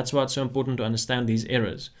 And that's why it's so important to understand these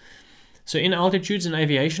errors. So in altitudes in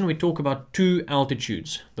aviation, we talk about two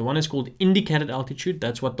altitudes. The one is called indicated altitude.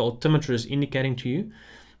 That's what the altimeter is indicating to you.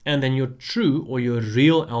 and then your true or your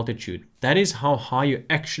real altitude. That is how high you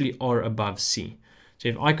actually are above sea. So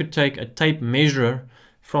if I could take a tape measure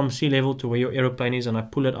from sea level to where your aeroplane is and I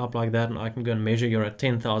pull it up like that and I can go and measure you're at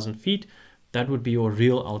 10,000 feet, that would be your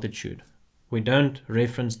real altitude. We don't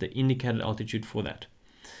reference the indicated altitude for that.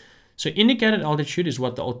 So indicated altitude is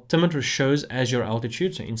what the altimeter shows as your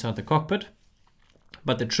altitude, so inside the cockpit.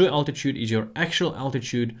 But the true altitude is your actual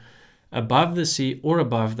altitude above the sea or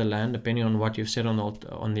above the land, depending on what you've set on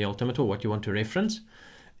the altimeter, what you want to reference.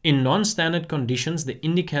 In non-standard conditions, the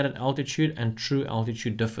indicated altitude and true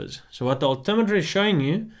altitude differs. So what the altimeter is showing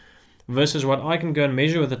you versus what I can go and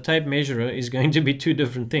measure with a tape measurer is going to be two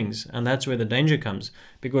different things. And that's where the danger comes,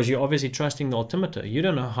 because you're obviously trusting the altimeter. You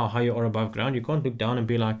don't know how high you are above ground. You can't look down and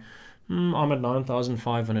be like, I'm at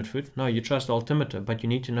 9,500 foot. No, you trust the altimeter, but you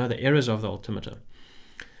need to know the errors of the altimeter.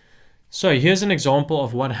 So here's an example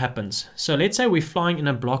of what happens. So let's say we're flying in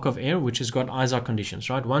a block of air which has got ISAR conditions,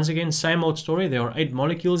 right? Once again, same old story. There are 8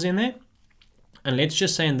 molecules in there. And let's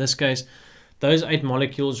just say in this case, those 8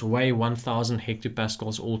 molecules weigh 1,000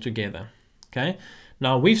 hectopascals altogether. Okay.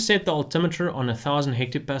 Now we've set the altimeter on 1,000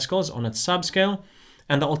 hectopascals on its subscale.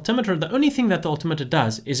 And the altimeter, the only thing that the altimeter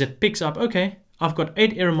does is it picks up, okay, I've got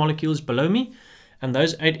 8 air molecules below me. And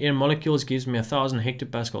those 8 air molecules gives me 1,000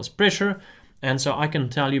 hectopascals pressure. And so I can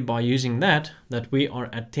tell you by using that we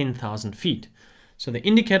are at 10,000 feet. So the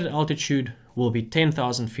indicated altitude will be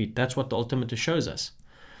 10,000 feet. That's what the altimeter shows us.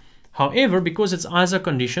 However, because it's ISAR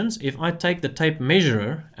conditions, if I take the tape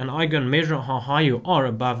measurer and I go and measure how high you are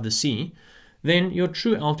above the sea, then your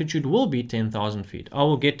true altitude will be 10,000 feet. I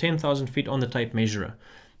will get 10,000 feet on the tape measurer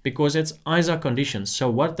because it's ISAR conditions.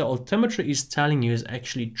 So what the altimeter is telling you is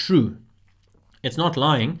actually true. It's not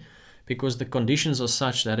lying because the conditions are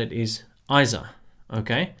such that it is ISAR.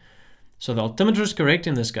 Okay, so the altimeter is correct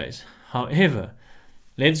in this case. However,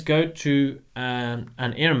 let's go to an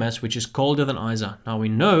air mass which is colder than ISAR. Now we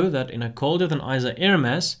know that in a colder than ISAR air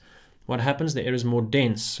mass, what happens? The air is more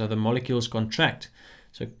dense, so the molecules contract.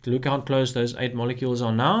 So look how close those 8 molecules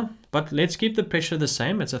are now. But let's keep the pressure the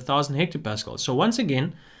same. It's 1,000 hectopascals. So once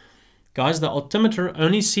again, guys, the altimeter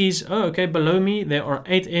only sees, oh, okay, below me there are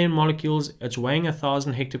 8 air molecules. It's weighing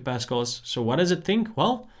 1,000 hectopascals. So what does it think?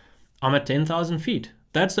 Well, I'm at 10,000 feet.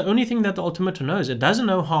 That's the only thing that the altimeter knows. It doesn't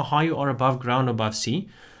know how high you are above ground, above sea.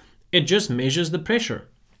 It just measures the pressure.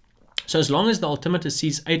 So as long as the altimeter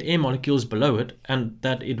sees 8 air molecules below it and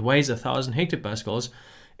that it weighs 1,000 hectopascals,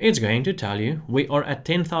 it's going to tell you we are at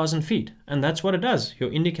 10,000 feet. And that's what it does.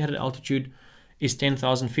 Your indicated altitude is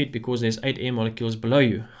 10,000 feet because there's 8 air molecules below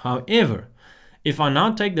you. However, if I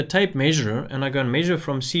now take the tape measurer and I go and measure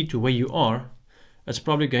from sea to where you are, it's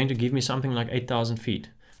probably going to give me something like 8,000 feet.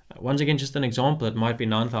 Once again, just an example, it might be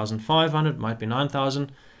 9,500, might be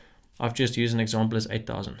 9,000. I've just used an example as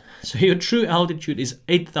 8,000. So your true altitude is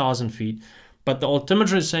 8,000 feet, but the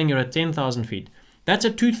altimeter is saying you're at 10,000 feet. That's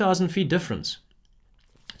a 2,000 feet difference.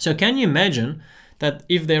 So can you imagine that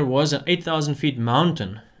if there was an 8,000 feet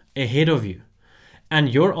mountain ahead of you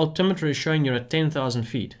and your altimeter is showing you're at 10,000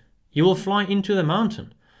 feet, you will fly into the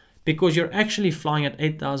mountain because you're actually flying at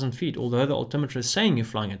 8,000 feet, although the altimeter is saying you're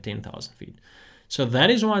flying at 10,000 feet. So that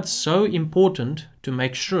is why it's so important to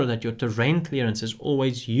make sure that your terrain clearance is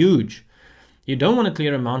always huge. You don't want to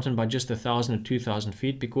clear a mountain by just 1,000 or 2,000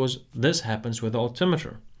 feet because this happens with the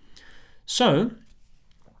altimeter. So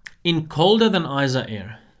in colder than ISAR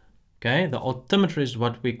air, okay, the altimeter is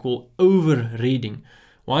what we call overreading.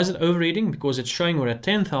 Why is it overreading? Because it's showing we're at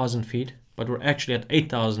 10,000 feet, but we're actually at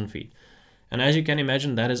 8,000 feet. And as you can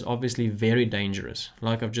imagine, that is obviously very dangerous.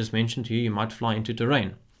 Like I've just mentioned to you, you might fly into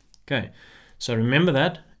terrain. Okay. So remember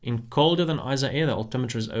that in colder than ISAR air, the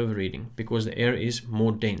altimeter is overreading because the air is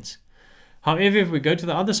more dense. However, if we go to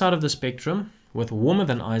the other side of the spectrum with warmer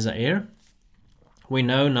than ISAR air, we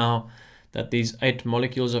know now that these 8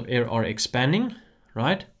 molecules of air are expanding,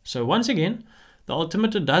 right? So once again, the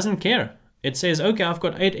altimeter doesn't care. It says, okay, I've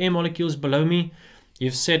got 8 air molecules below me.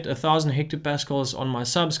 You've set 1,000 hectopascals on my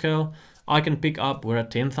subscale. I can pick up, we're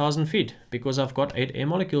at 10,000 feet because I've got 8 air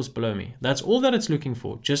molecules below me. That's all that it's looking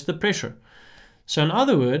for, just the pressure. So in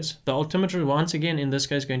other words, the altimeter once again in this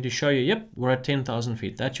case is going to show you, yep, we're at 10,000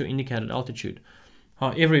 feet. That's your indicated altitude.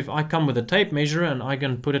 However, if I come with a tape measure and I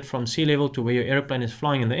can put it from sea level to where your airplane is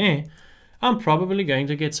flying in the air, I'm probably going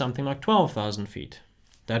to get something like 12,000 feet.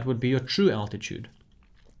 That would be your true altitude.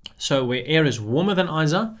 So where air is warmer than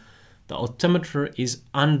ISAR, the altimeter is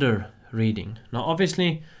under reading. Now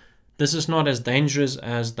obviously, this is not as dangerous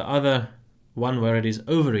as the other one where it is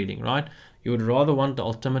overreading, right? You would rather want the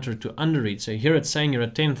altimeter to underread. So here it's saying you're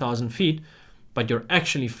at 10,000 feet, but you're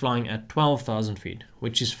actually flying at 12,000 feet,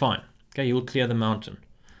 which is fine. Okay, you'll clear the mountain.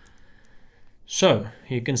 So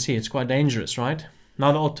you can see it's quite dangerous, right?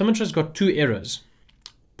 Now the altimeter's got two errors,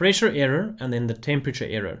 pressure error and then the temperature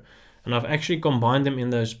error. And I've actually combined them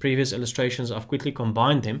in those previous illustrations. I've quickly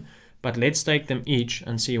combined them, but let's take them each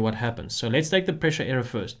and see what happens. So let's take the pressure error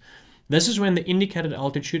first. This is when the indicated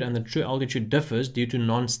altitude and the true altitude differs due to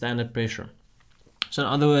non-standard pressure. So in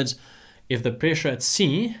other words, if the pressure at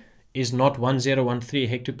sea is not 1013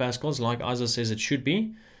 hectopascals like ISA says it should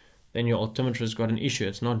be, then your altimeter has got an issue.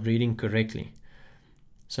 It's not reading correctly.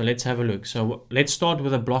 So let's have a look. So let's start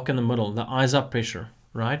with a block in the middle, the ISA pressure,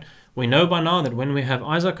 right? We know by now that when we have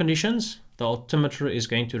ISA conditions, the altimeter is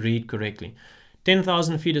going to read correctly.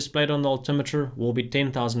 10,000 feet displayed on the altimeter will be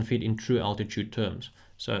 10,000 feet in true altitude terms.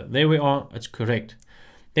 So there we are, it's correct.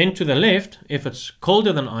 Then to the left, if it's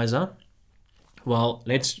colder than ISA, well,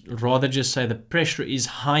 let's rather just say the pressure is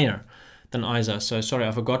higher than ISA. So sorry,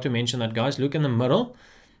 I forgot to mention that, guys. Look in the middle,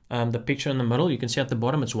 the picture in the middle, you can see at the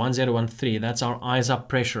bottom it's 1013. That's our ISA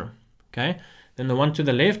pressure, okay? Then the one to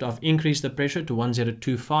the left, I've increased the pressure to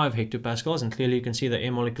 1025 hectopascals, and clearly you can see the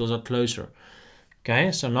air molecules are closer.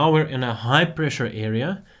 Okay, so now we're in a high pressure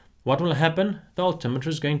area. What will happen? The altimeter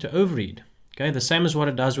is going to overread. Okay, the same as what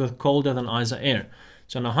it does with colder than ISA air.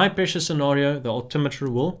 So in a high pressure scenario, the altimeter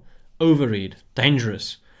will overread.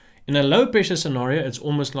 Dangerous. In a low pressure scenario, it's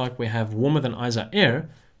almost like we have warmer than ISA air.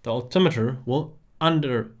 The altimeter will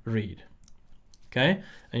underread. Okay,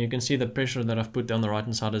 and you can see the pressure that I've put down the right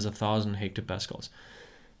hand side is 1000 hectopascals.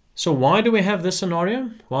 So why do we have this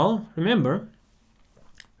scenario? Well, remember,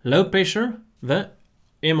 low pressure, the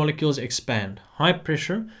air molecules expand. High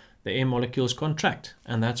pressure, the air molecules contract.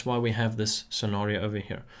 And that's why we have this scenario over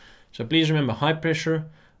here. So please remember, high pressure,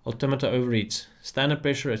 altimeter overreads. Standard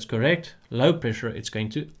pressure, it's correct. Low pressure, it's going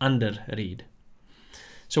to underread.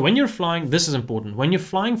 So when you're flying, this is important. When you're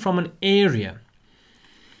flying from an area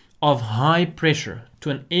of high pressure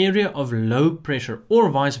to an area of low pressure or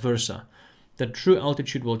vice versa, the true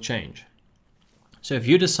altitude will change. So if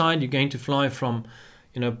you decide you're going to fly from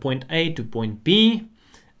point A to point B,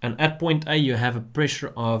 and at point A you have a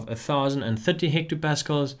pressure of 1030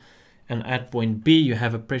 hectopascals, and at point B you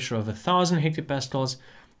have a pressure of 1000 hectopascals,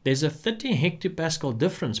 there's a 30 hectopascal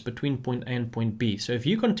difference between point A and point B. So if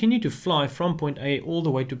you continue to fly from point A all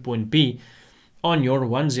the way to point B on your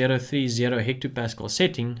 1030 hectopascal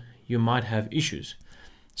setting, you might have issues.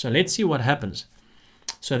 So let's see what happens.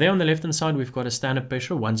 So there on the left hand side we've got a standard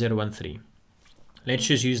pressure 1013. Let's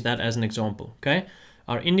just use that as an example. Okay,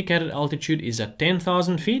 our indicated altitude is at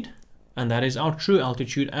 10,000 feet, and that is our true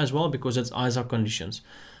altitude as well because it's ISA conditions.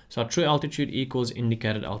 So our true altitude equals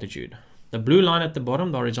indicated altitude. The blue line at the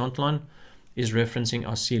bottom, the horizontal line, is referencing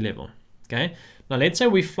our sea level. Okay, now let's say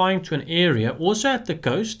we're flying to an area also at the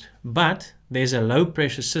coast, but there's a low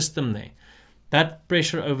pressure system there. That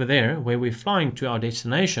pressure over there where we're flying to our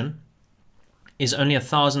destination is only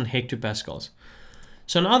 1000 hectopascals.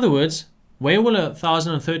 So in other words, where will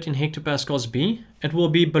 1013 hectopascals be? It will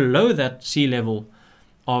be below that sea level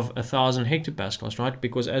of 1000 hectopascals, right?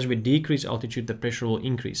 Because as we decrease altitude, the pressure will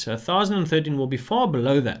increase. So 1013 will be far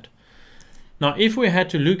below that. Now, if we had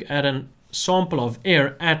to look at a sample of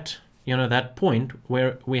air at that point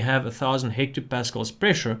where we have 1000 hectopascals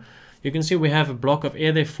pressure, you can see we have a block of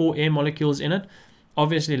air there, 4 air molecules in it.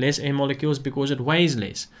 Obviously less air molecules because it weighs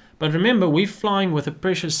less. But remember, we're flying with a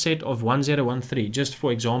pressure set of 1013, just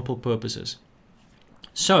for example purposes.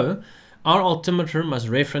 So our altimeter must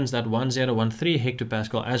reference that 1013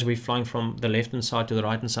 hectopascal as we're flying from the left hand side to the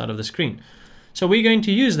right hand side of the screen. So we're going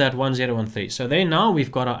to use that 1013. So there now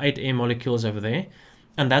we've got our 8 air molecules over there.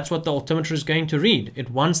 And that's what the altimeter is going to read. It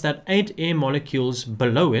wants that 8 air molecules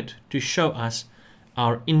below it to show us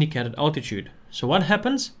our indicated altitude. So what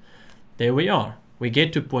happens? There we are. We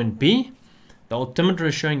get to point B. The altimeter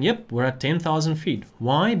is showing, yep, we're at 10,000 feet.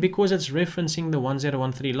 Why? Because it's referencing the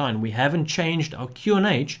 1013 line. We haven't changed our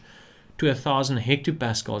QNH to 1000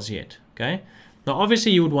 hectopascals yet. Okay. Now,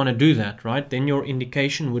 obviously, you would want to do that, right? Then your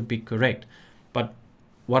indication would be correct. But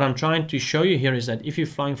what I'm trying to show you here is that if you're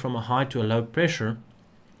flying from a high to a low pressure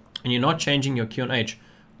and you're not changing your QNH,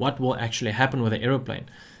 what will actually happen with the aeroplane?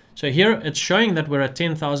 So here it's showing that we're at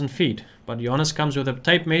 10,000 feet, but Johannes comes with a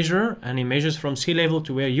tape measurer and he measures from sea level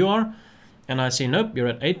to where you are. And I say, nope, you're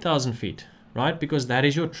at 8,000 feet, right? Because that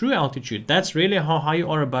is your true altitude. That's really how high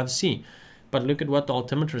you are above sea. But look at what the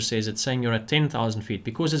altimeter says. It's saying you're at 10,000 feet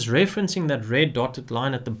because it's referencing that red dotted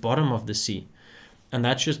line at the bottom of the sea. And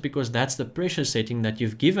that's just because that's the pressure setting that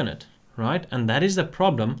you've given it, right? And that is the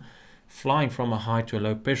problem flying from a high to a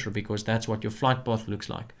low pressure because that's what your flight path looks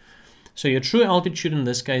like. So your true altitude in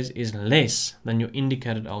this case is less than your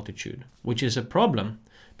indicated altitude, which is a problem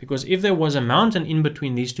because if there was a mountain in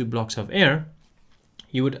between these two blocks of air,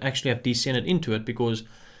 you would actually have descended into it, because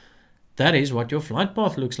that is what your flight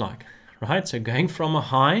path looks like, right? So going from a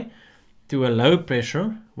high to a low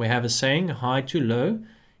pressure, we have a saying, high to low,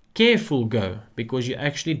 careful go, because you're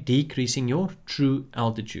actually decreasing your true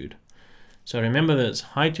altitude. So remember this,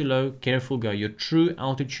 high to low, careful go. Your true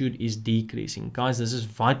altitude is decreasing. Guys, this is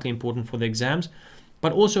vitally important for the exams,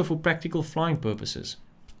 but also for practical flying purposes.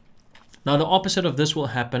 Now, the opposite of this will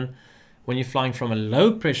happen when you're flying from a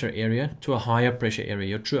low pressure area to a higher pressure area.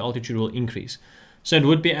 Your true altitude will increase. So it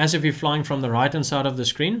would be as if you're flying from the right hand side of the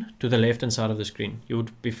screen to the left hand side of the screen. You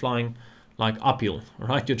would be flying like uphill,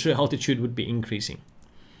 right? Your true altitude would be increasing.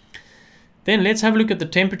 Then let's have a look at the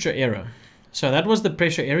temperature error. So that was the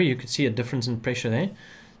pressure error. You could see a difference in pressure there.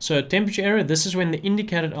 So temperature error, this is when the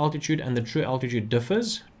indicated altitude and the true altitude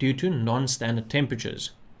differs due to non-standard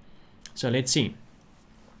temperatures. So let's see.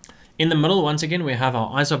 In the middle, once again, we have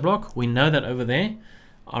our ISA block. We know that over there,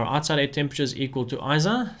 our outside air temperature is equal to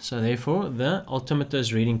ISA. So therefore, the altimeter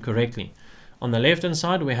is reading correctly. On the left-hand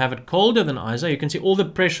side, we have it colder than ISA. You can see all the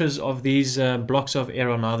pressures of these blocks of air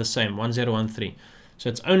are now the same, 1013. So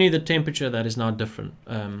it's only the temperature that is now different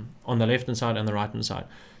on the left-hand side and the right-hand side.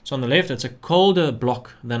 So on the left, it's a colder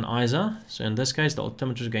block than ISA. So in this case, the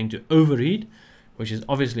altimeter is going to overread, which is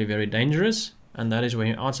obviously very dangerous. And that is when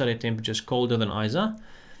your outside air temperature is colder than ISA.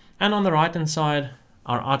 And on the right-hand side,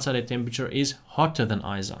 our outside air temperature is hotter than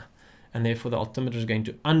ISA. And therefore, the altimeter is going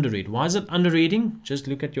to underread. Why is it underreading? Just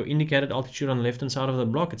look at your indicated altitude on the left-hand side of the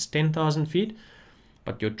block. It's 10,000 feet.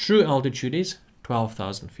 But your true altitude is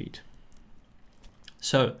 12,000 feet.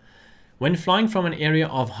 So, when flying from an area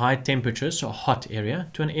of high temperature, so a hot area,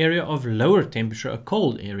 to an area of lower temperature, a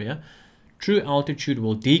cold area, true altitude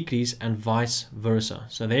will decrease and vice versa.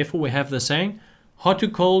 So therefore, we have the saying, hot to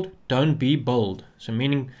cold, don't be bold. So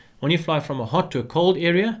meaning, when you fly from a hot to a cold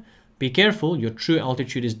area, be careful, your true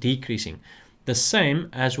altitude is decreasing. The same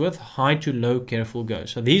as with high to low, careful go.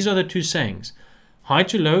 So these are the two sayings. High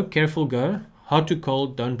to low, careful go. Hot to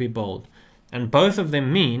cold, don't be bold. And both of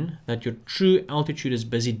them mean that your true altitude is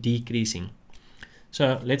busy decreasing.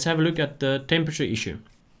 So let's have a look at the temperature issue.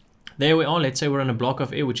 There we are. Let's say we're in a block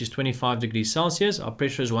of air which is 25 degrees Celsius. Our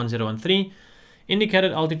pressure is 1013.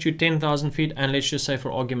 Indicated altitude 10,000 feet. And let's just say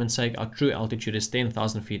for argument's sake, our true altitude is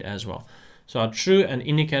 10,000 feet as well. So our true and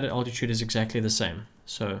indicated altitude is exactly the same.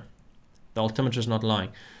 So the altimeter is not lying.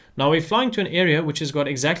 Now we're flying to an area which has got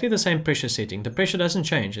exactly the same pressure setting. The pressure doesn't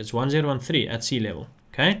change. It's 1013 at sea level.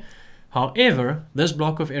 Okay. However, this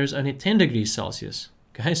block of air is only 10 degrees Celsius.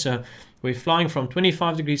 Okay, so we're flying from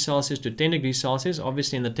 25 degrees Celsius to 10 degrees Celsius.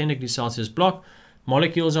 Obviously, in the 10 degrees Celsius block,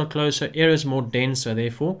 molecules are closer, air is more dense, so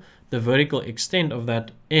therefore, the vertical extent of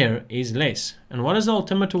that air is less. And what does the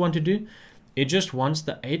altimeter want to do? It just wants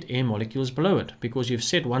the 8 air molecules below it, because you've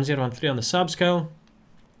set 1013 on the subscale.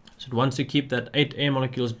 So it wants to keep that 8 air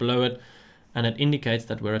molecules below it, and it indicates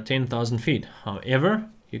that we're at 10,000 feet. However,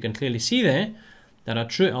 you can clearly see there that our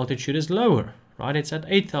true altitude is lower, right? It's at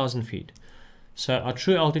 8,000 feet. So our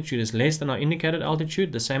true altitude is less than our indicated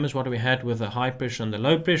altitude, the same as what we had with the high pressure and the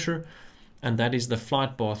low pressure, and that is the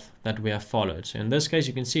flight path that we have followed. So in this case,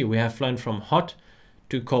 you can see we have flown from hot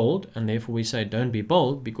to cold, and therefore we say don't be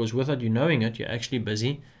bold, because without you knowing it, you're actually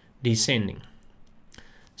busy descending.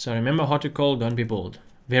 So remember, hot to cold, don't be bold.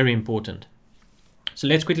 Very important. So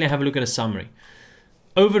let's quickly have a look at a summary.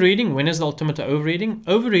 Overreading, when is the altimeter overreading?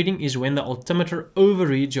 Overreading is when the altimeter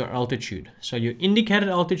overreads your altitude. So your indicated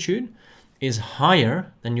altitude is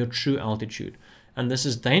higher than your true altitude. And this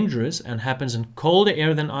is dangerous and happens in colder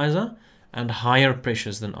air than ISA and higher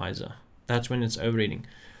pressures than ISA. That's when it's overreading.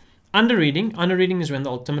 Underreading is when the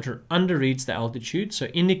altimeter underreads the altitude. So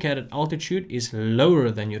indicated altitude is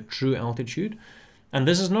lower than your true altitude. And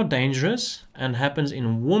this is not dangerous and happens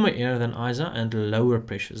in warmer air than ISA and lower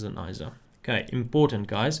pressures than ISA. Okay, important,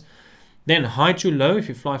 guys. Then high to low, if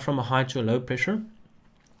you fly from a high to a low pressure.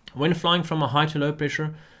 When flying from a high to low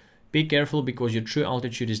pressure, be careful because your true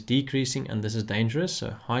altitude is decreasing and this is dangerous. So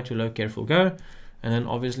high to low, careful go. And then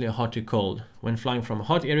obviously a hot to cold. When flying from a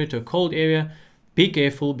hot area to a cold area, be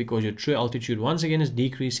careful because your true altitude once again is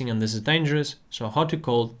decreasing and this is dangerous. So hot to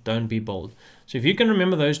cold, don't be bold. So if you can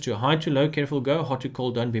remember those two, high to low, careful go, hot to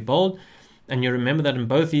cold, don't be bold. And you remember that in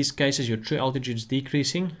both these cases, your true altitude is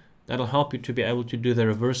decreasing. That'll help you to be able to do the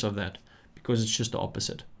reverse of that because it's just the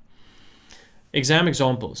opposite. Exam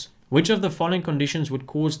examples. Which of the following conditions would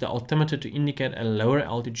cause the altimeter to indicate a lower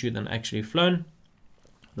altitude than actually flown?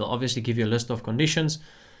 They'll obviously give you a list of conditions.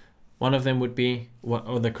 One of them would be,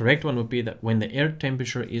 or the correct one would be that when the air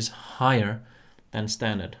temperature is higher than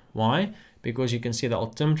standard. Why? Because you can see the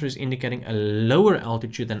altimeter is indicating a lower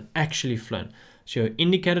altitude than actually flown. So your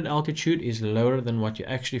indicated altitude is lower than what you're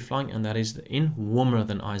actually flying, and that is in warmer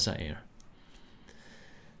than ISA air.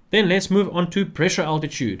 Then let's move on to pressure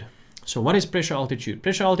altitude. So what is pressure altitude?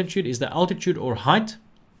 Pressure altitude is the altitude or height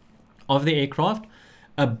of the aircraft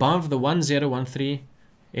above the 1013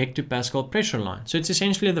 hectopascal pressure line. So it's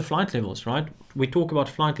essentially the flight levels, right? We talk about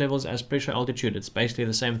flight levels as pressure altitude. It's basically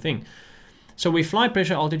the same thing. So we fly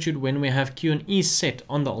pressure altitude when we have Q and E set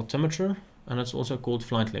on the altimeter, and it's also called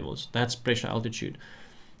flight levels. That's pressure altitude.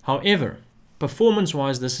 However,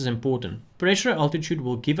 performance-wise, this is important. Pressure altitude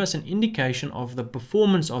will give us an indication of the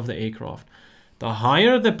performance of the aircraft. The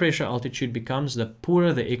higher the pressure altitude becomes, the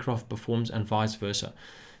poorer the aircraft performs, and vice versa.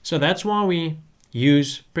 So that's why we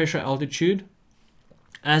use pressure altitude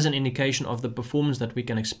as an indication of the performance that we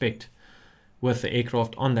can expect with the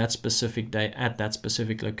aircraft on that specific day at that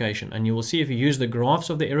specific location. And you will see if you use the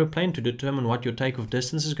graphs of the aeroplane to determine what your takeoff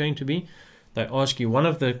distance is going to be, they ask you one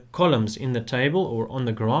of the columns in the table or on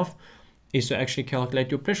the graph is to actually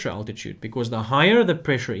calculate your pressure altitude, because the higher the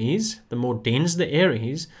pressure is, the more dense the air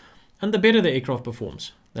is, and the better the aircraft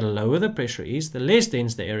performs. The lower the pressure is, the less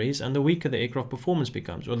dense the air is, and the weaker the aircraft performance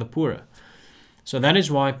becomes, or the poorer. So that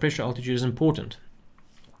is why pressure altitude is important.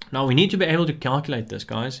 Now we need to be able to calculate this,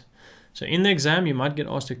 guys. So in the exam, you might get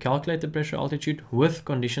asked to calculate the pressure altitude with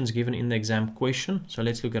conditions given in the exam question. So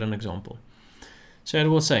let's look at an example. So it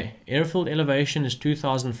will say, airfield elevation is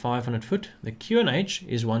 2,500 foot. The QNH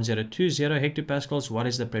is 1020 hectopascals. What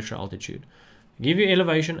is the pressure altitude? They give you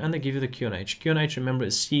elevation and they give you the QNH. QNH, remember,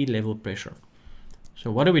 is sea level pressure.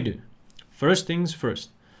 So what do we do? First things first.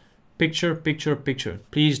 Picture, picture, picture.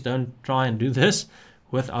 Please don't try and do this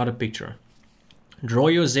without a picture. Draw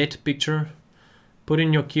your Z picture. Put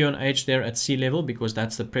in your Q and H there at sea level, because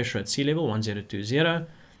that's the pressure at sea level, 1020,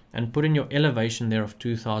 and put in your elevation there of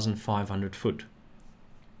 2,500 foot.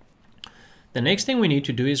 The next thing we need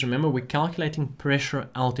to do is, remember, we're calculating pressure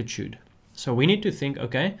altitude. So we need to think,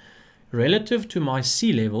 okay, relative to my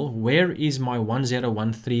sea level, where is my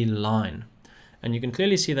 1013 line? And you can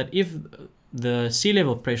clearly see that if the sea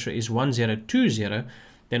level pressure is 1020,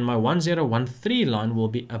 then my 1013 line will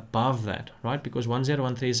be above that, right? Because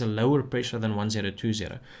 1013 is a lower pressure than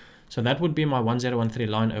 1020. So that would be my 1013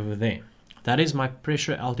 line over there. That is my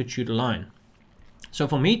pressure altitude line. So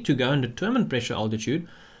for me to go and determine pressure altitude,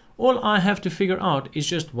 all I have to figure out is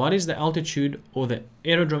just what is the altitude or the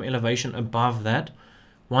aerodrome elevation above that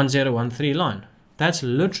 1013 line. That's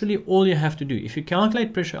literally all you have to do. If you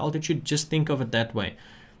calculate pressure altitude, just think of it that way.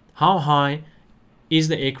 How high is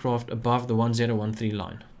the aircraft above the 1013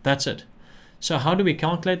 line? That's it. So how do we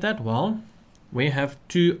calculate that? Well, we have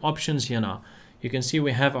two options here now. You can see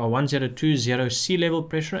we have our 1020 sea level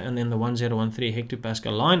pressure and then the 1013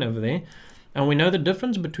 hectopascal line over there. And we know the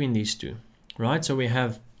difference between these two, right? So we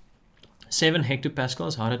have 7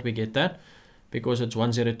 hectopascals. How did we get that? Because it's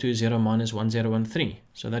 1020 minus 1013.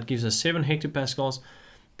 So that gives us 7 hectopascals.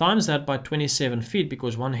 Times that by 27 feet,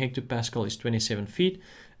 because 1 hectopascal is 27 feet.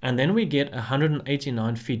 And then we get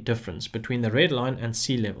 189 feet difference between the red line and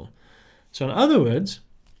sea level. So in other words,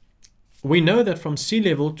 we know that from sea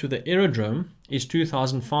level to the aerodrome is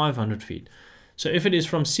 2,500 feet. So if it is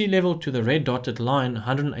from sea level to the red dotted line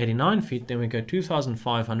 189 feet, then we go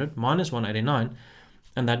 2,500 minus 189,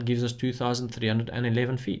 and that gives us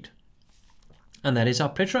 2,311 feet. And that is our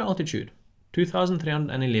pressure altitude,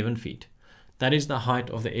 2,311 feet. That is the height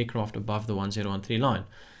of the aircraft above the 1013 line.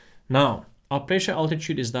 Now, our pressure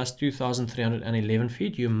altitude is thus 2,311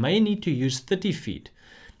 feet. You may need to use 30 feet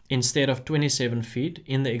instead of 27 feet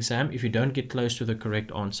in the exam if you don't get close to the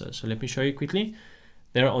correct answer. So let me show you quickly.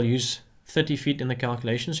 There I'll use 30 feet in the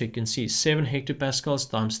calculation. So you can see 7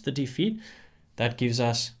 hectopascals times 30 feet. That gives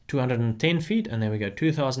us 210 feet. And then we go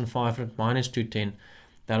 2,500 minus 210.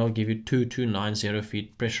 That'll give you 2,290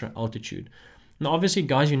 feet pressure altitude. Now, obviously,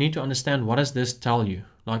 guys, you need to understand, what does this tell you?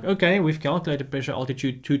 Like, okay, we've calculated pressure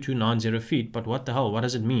altitude 2,290 feet, but what the hell? What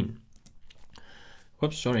does it mean?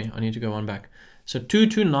 Whoops, sorry, I need to go one back. So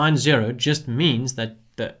 2,290 just means that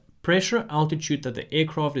the pressure altitude that the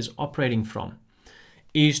aircraft is operating from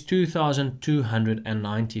is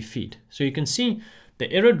 2,290 feet. So you can see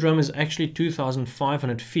the aerodrome is actually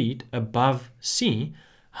 2,500 feet above sea.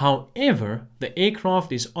 However, the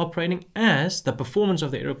aircraft is operating as, the performance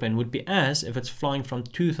of the airplane would be as if it's flying from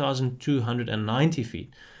 2,290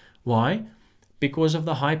 feet. Why? Because of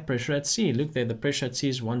the high pressure at sea. Look there, the pressure at sea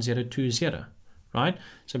is 1020, right?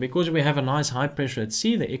 So because we have a nice high pressure at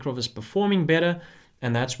sea, the aircraft is performing better,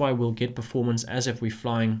 and that's why we'll get performance as if we're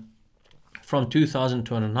flying from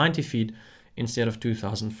 2,290 feet instead of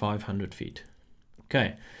 2,500 feet.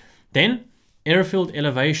 Okay, then airfield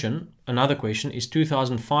elevation, another question, is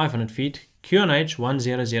 2,500 feet. QNH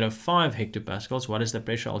 1005 hectopascals. What is the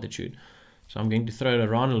pressure altitude? So I'm going to throw it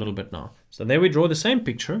around a little bit now. So there we draw the same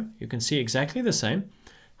picture. You can see exactly the same.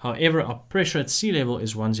 However, our pressure at sea level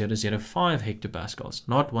is 1005 hectopascals,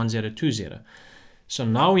 not 1020. So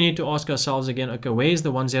now we need to ask ourselves again, okay, where's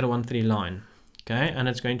the 1013 line? Okay, and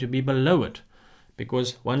it's going to be below it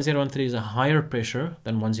because 1013 is a higher pressure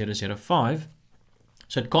than 1005.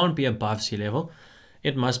 So it can't be above sea level.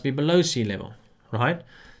 It must be below sea level, right?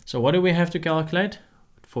 So what do we have to calculate?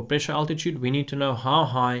 For pressure altitude, we need to know how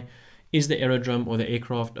high is the aerodrome or the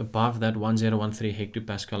aircraft above that 1013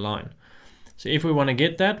 hectopascal line. So if we want to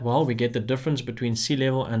get that, well, we get the difference between sea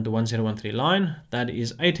level and the 1013 line. That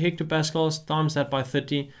is 8 hectopascals times that by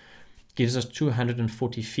 30 gives us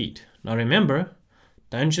 240 feet. Now remember,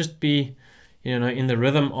 don't just be, in the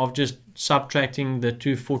rhythm of just subtracting the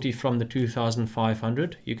 240 from the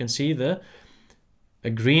 2500. You can see the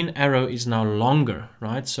green arrow is now longer,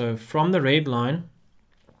 right? So from the red line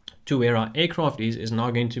to where our aircraft is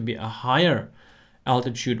now going to be a higher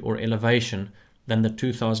altitude or elevation than the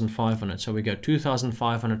 2500. So we go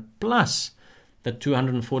 2500 plus the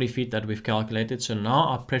 240 feet that we've calculated. So now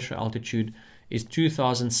our pressure altitude is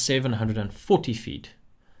 2740 feet.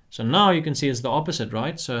 So now you can see it's the opposite,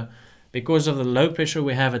 right? So because of the low pressure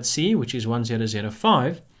we have at sea, which is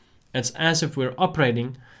 1005, it's as if we're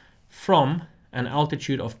operating from an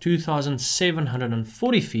altitude of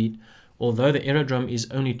 2740 feet, although the aerodrome is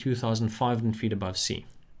only 2500 feet above sea.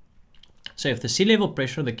 So if the sea level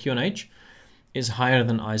pressure, the QNH, is higher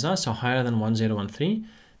than ISA, so higher than 1013,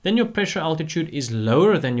 then your pressure altitude is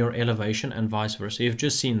lower than your elevation and vice versa. You've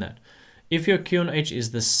just seen that. If your QNH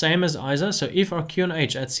is the same as ISA, so if our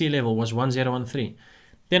QNH at sea level was 1013,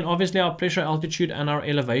 then obviously our pressure altitude and our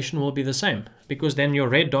elevation will be the same, because then your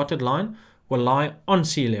red dotted line will lie on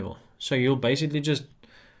sea level. So you'll basically just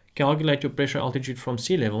calculate your pressure altitude from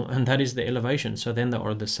sea level, and that is the elevation, so then they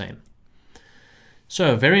are the same.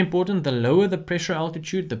 So very important, the lower the pressure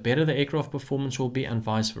altitude, the better the aircraft performance will be, and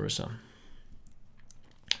vice versa.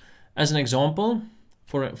 As an example,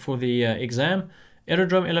 for the exam,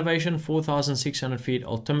 aerodrome elevation 4,600 feet,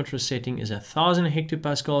 altimeter setting is 1,000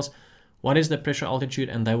 hectopascals. What is the pressure altitude?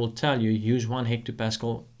 And they will tell you, use 1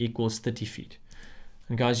 hectopascal equals 30 feet.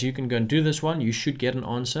 And guys, you can go and do this one. You should get an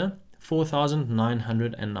answer,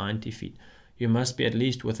 4,990 feet. You must be at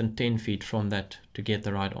least within 10 feet from that to get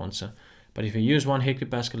the right answer. But if you use 1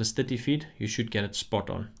 hectopascal as 30 feet, you should get it spot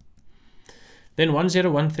on. Then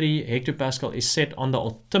 1013 hectopascal is set on the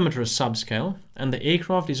altimeter subscale and the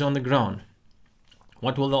aircraft is on the ground.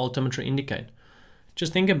 What will the altimeter indicate?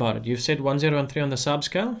 Just think about it. You've set 1013 on the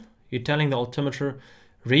subscale. You're telling the altimeter,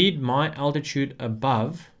 read my altitude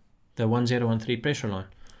above the 1013 pressure line.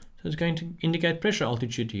 So it's going to indicate pressure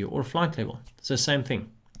altitude to you, or flight level. It's the same thing.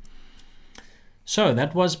 So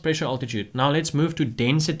that was pressure altitude. Now let's move to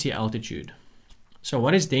density altitude. So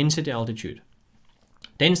what is density altitude?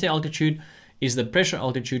 Density altitude is the pressure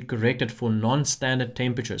altitude corrected for non-standard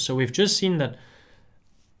temperature. So we've just seen that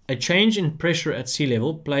a change in pressure at sea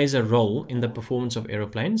level plays a role in the performance of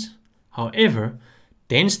aeroplanes. However,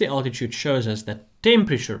 density altitude shows us that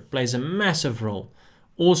temperature plays a massive role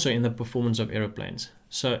also in the performance of aeroplanes.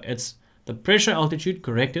 So it's the pressure altitude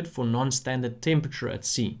corrected for non-standard temperature at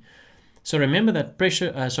sea. So remember that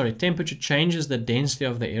temperature changes the density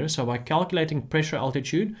of the air. So by calculating pressure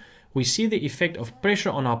altitude, we see the effect of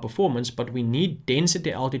pressure on our performance, but we need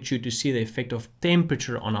density altitude to see the effect of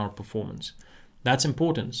temperature on our performance. That's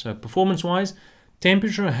important. So performance-wise,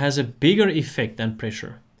 temperature has a bigger effect than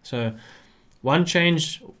pressure. So one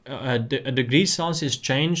change, a degree Celsius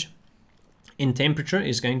change in temperature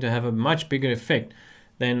is going to have a much bigger effect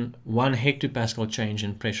than 1 hectopascal change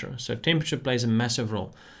in pressure. So temperature plays a massive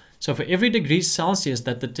role. So for every degree Celsius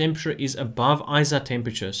that the temperature is above ISA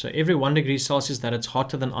temperature, so every 1 degree Celsius that it's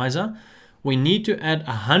hotter than ISA, we need to add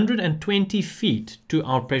 120 feet to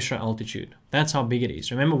our pressure altitude. That's how big it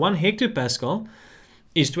is. Remember, 1 hectopascal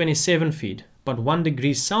is 27 feet, but 1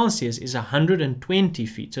 degree Celsius is 120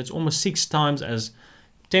 feet. So it's almost 6 times as,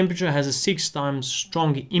 temperature has a 6 times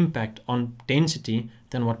stronger impact on density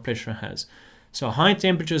than what pressure has. So high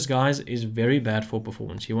temperatures, guys, is very bad for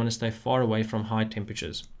performance. You want to stay far away from high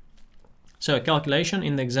temperatures. So a calculation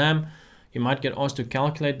in the exam, you might get asked to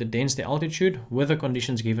calculate the density altitude with the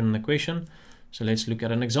conditions given in the question. So let's look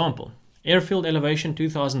at an example. Airfield elevation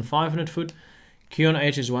 2,500 foot.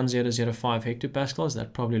 QNH is 1005 hectopascals.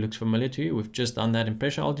 That probably looks familiar to you. We've just done that in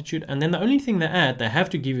pressure altitude. And then the only thing they add, they have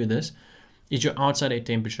to give you this, is your outside air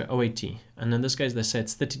temperature, OAT. And in this case, they say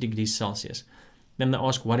it's 30 degrees Celsius. Then they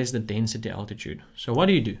ask, what is the density altitude? So what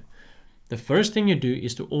do? The first thing you do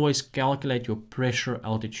is to always calculate your pressure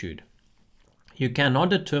altitude. You cannot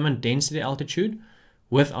determine density altitude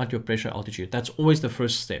without your pressure altitude. That's always the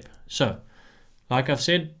first step. So, like I've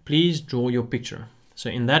said, please draw your picture. So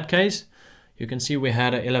in that case, you can see we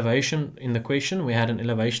had an elevation in the question. We had an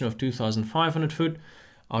elevation of 2,500 foot.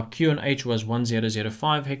 Our Q and H was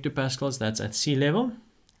 1005 hectopascals. That's at sea level.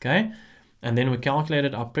 Okay. And then we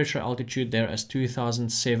calculated our pressure altitude there as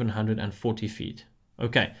 2,740 feet.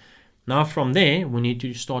 Okay. Now from there, we need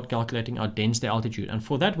to start calculating our density altitude. And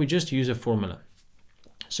for that, we just use a formula.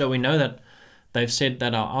 So we know that they've said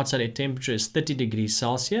that our outside air temperature is 30 degrees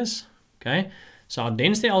Celsius. Okay. So our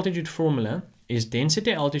density altitude formula is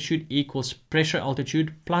density altitude equals pressure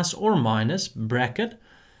altitude plus or minus bracket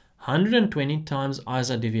 120 times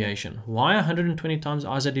ISA deviation. Why 120 times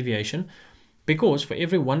ISA deviation? Because for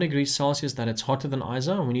every 1 degree Celsius that it's hotter than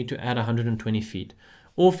ISA, we need to add 120 feet.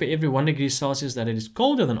 Or for every 1 degree Celsius that it is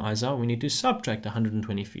colder than ISA, we need to subtract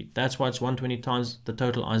 120 feet. That's why it's 120 times the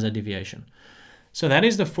total ISA deviation. So that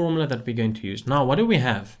is the formula that we're going to use. Now, what do we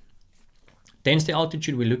have? Density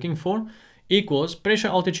altitude we're looking for equals pressure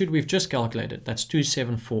altitude we've just calculated. That's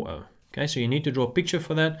 2740. Okay, so you need to draw a picture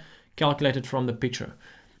for that, calculate it from the picture.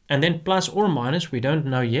 And then plus or minus, we don't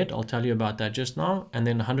know yet. I'll tell you about that just now. And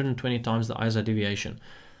then 120 times the ISA deviation.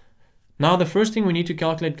 Now, the first thing we need to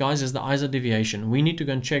calculate, guys, is the ISA deviation. We need to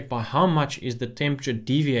go and check by how much is the temperature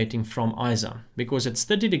deviating from ISA. Because it's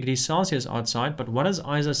 30 degrees Celsius outside, but what does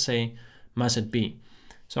ISA say must it be?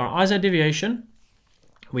 So our ISA deviation,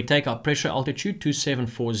 we take our pressure altitude,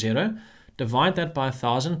 2740, divide that by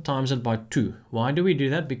 1,000, times it by 2. Why do we do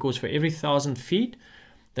that? Because for every 1,000 feet,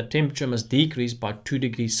 the temperature must decrease by 2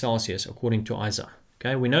 degrees Celsius according to ISA.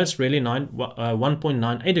 Okay, we know it's really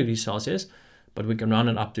 1.98 degrees Celsius, but we can round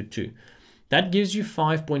it up to 2. That gives you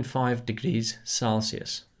 5.5 degrees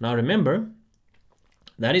Celsius. Now remember,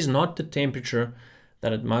 that is not the temperature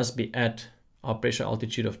that it must be at our pressure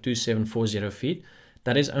altitude of 2740 feet.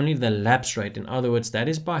 That is only the lapse rate. In other words, that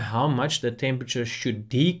is by how much the temperature should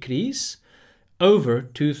decrease over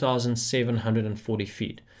 2,740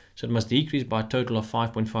 feet. So it must decrease by a total of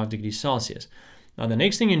 5.5 degrees Celsius. Now the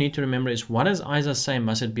next thing you need to remember is, what does ISA say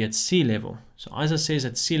must it be at sea level? So ISA says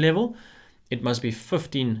at sea level, it must be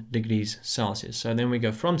 15 degrees Celsius. So then we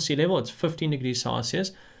go from sea level, it's 15 degrees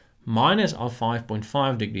Celsius minus our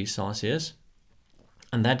 5.5 degrees Celsius.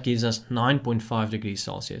 And that gives us 9.5 degrees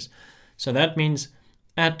Celsius. So that means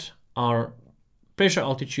at our pressure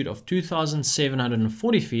altitude of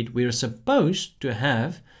 2,740 feet, we are supposed to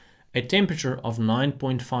have a temperature of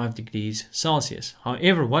 9.5 degrees Celsius.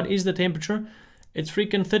 However, what is the temperature? It's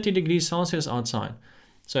freaking 30 degrees Celsius outside.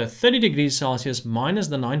 So 30 degrees Celsius minus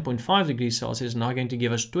the 9.5 degrees Celsius is now going to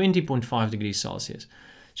give us 20.5 degrees Celsius.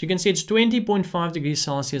 So you can see it's 20.5 degrees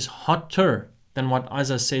Celsius hotter than what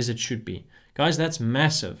ISA says it should be. Guys, that's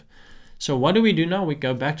massive. So what do we do now? We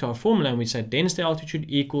go back to our formula and we say density altitude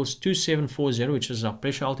equals 2740, which is our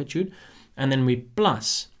pressure altitude, and then we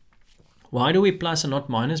plus. Why do we plus and not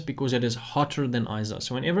minus? Because it is hotter than ISA.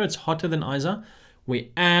 So whenever it's hotter than ISA,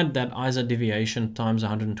 we add that ISA deviation times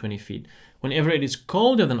 120 feet. Whenever it is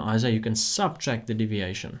colder than ISA, you can subtract the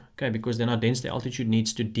deviation, okay, because then our density altitude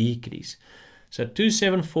needs to decrease. So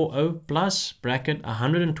 2740 plus bracket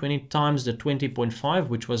 120 times the 20.5,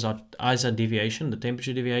 which was our ISA deviation, the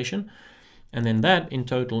temperature deviation. And then that in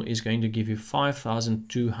total is going to give you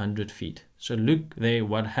 5,200 feet. So look there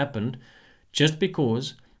what happened just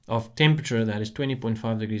because of temperature that is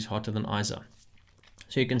 20.5 degrees hotter than ISA.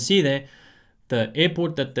 So you can see there, the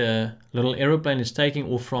airport that the little aeroplane is taking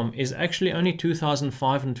off from is actually only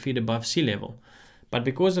 2,500 feet above sea level. But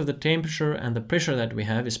because of the temperature and the pressure that we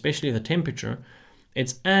have, especially the temperature,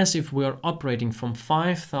 it's as if we are operating from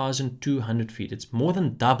 5,200 feet. It's more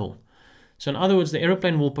than double. So in other words, the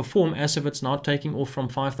aeroplane will perform as if it's now taking off from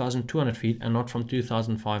 5,200 feet and not from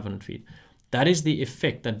 2,500 feet. That is the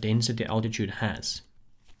effect that density altitude has.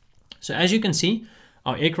 So as you can see,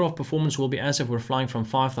 our aircraft performance will be as if we're flying from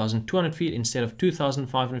 5,200 feet instead of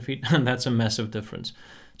 2,500 feet, and that's a massive difference.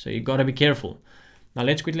 So you've got to be careful. Now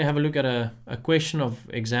let's quickly have a look at a question of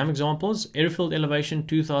exam examples. Airfield elevation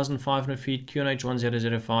 2,500 feet, QNH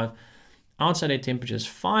 1005, outside air temperature is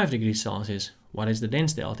 5 degrees Celsius. What is the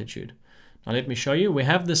density altitude? Now let me show you. We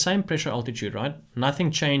have the same pressure altitude, right? Nothing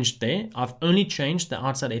changed there. I've only changed the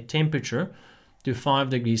outside air temperature to 5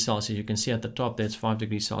 degrees Celsius. You can see at the top there it's 5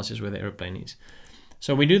 degrees Celsius where the airplane is.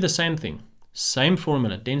 So we do the same thing. Same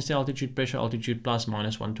formula. Density altitude, pressure altitude plus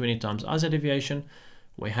minus 120 times ISA deviation.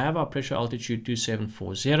 We have our pressure altitude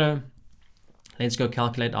 2740. Let's go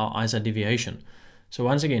calculate our ISA deviation. So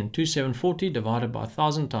once again, 2740 divided by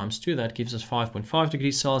 1,000 times 2, that gives us 5.5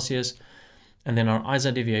 degrees Celsius. And then our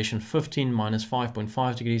ISA deviation 15 minus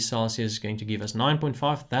 5.5 degrees Celsius is going to give us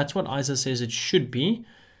 9.5. That's what ISA says it should be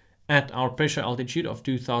at our pressure altitude of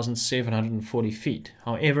 2,740 feet.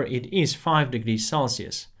 However, it is 5 degrees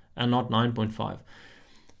Celsius and not 9.5.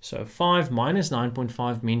 So 5 minus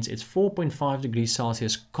 9.5 means it's 4.5 degrees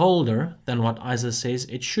Celsius colder than what ISA says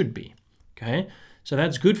it should be. Okay, so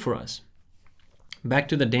that's good for us. Back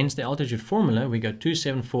to the density altitude formula, we go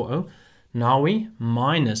 2740. Now we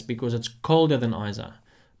minus, because it's colder than ISA,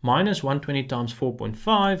 minus 120 times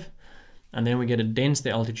 4.5, and then we get a density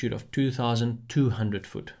altitude of 2,200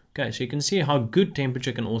 foot. Okay, so you can see how good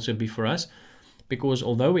temperature can also be for us, because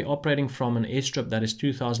although we're operating from an airstrip that is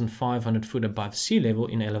 2,500 foot above sea level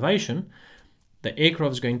in elevation, the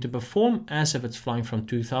aircraft is going to perform as if it's flying from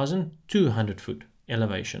 2,200 foot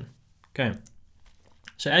elevation. Okay,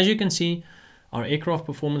 so as you can see, our aircraft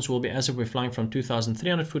performance will be as if we're flying from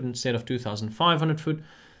 2,300 foot instead of 2,500 foot.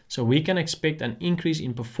 So we can expect an increase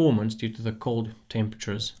in performance due to the cold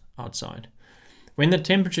temperatures outside. When the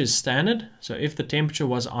temperature is standard, so if the temperature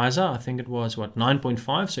was ISA, I think it was what,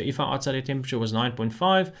 9.5. So if our outside air temperature was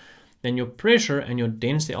 9.5, then your pressure and your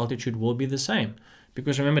density altitude will be the same.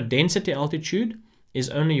 Because remember, density altitude is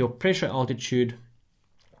only your pressure altitude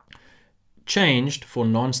changed for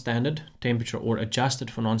non-standard temperature or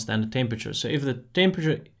adjusted for non-standard temperature. So if the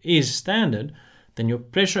temperature is standard, then your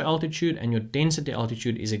pressure altitude and your density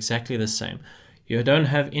altitude is exactly the same. You don't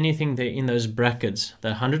have anything there in those brackets. The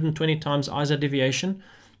 120 times ISA deviation,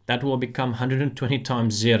 that will become 120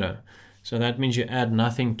 times 0. So that means you add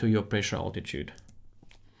nothing to your pressure altitude.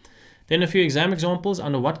 Then a few exam examples.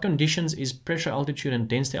 Under what conditions is pressure altitude and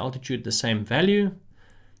density altitude the same value?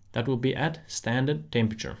 That will be at standard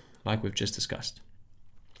temperature, like we've just discussed.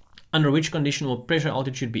 Under which condition will pressure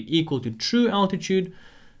altitude be equal to true altitude?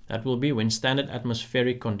 That will be when standard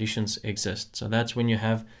atmospheric conditions exist. So that's when you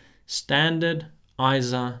have standard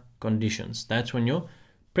ISA conditions. That's when your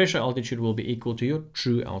pressure altitude will be equal to your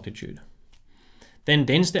true altitude. Then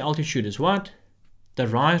density altitude is what?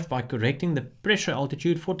 Derived by correcting the pressure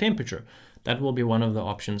altitude for temperature. That will be one of the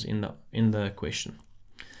options in the question.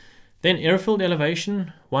 Then airfield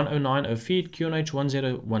elevation 1090 feet, QNH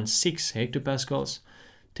 1016 hectopascals,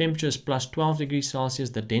 temperature is plus 12 degrees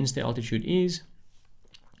Celsius, the density altitude is,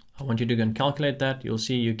 I want you to go and calculate that. You'll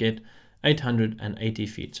see you get 880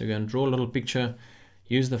 feet. So go and draw a little picture,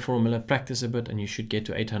 use the formula, practice a bit, and you should get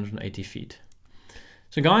to 880 feet.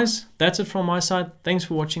 So guys, that's it from my side. Thanks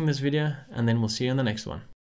for watching this video, and then we'll see you in the next one.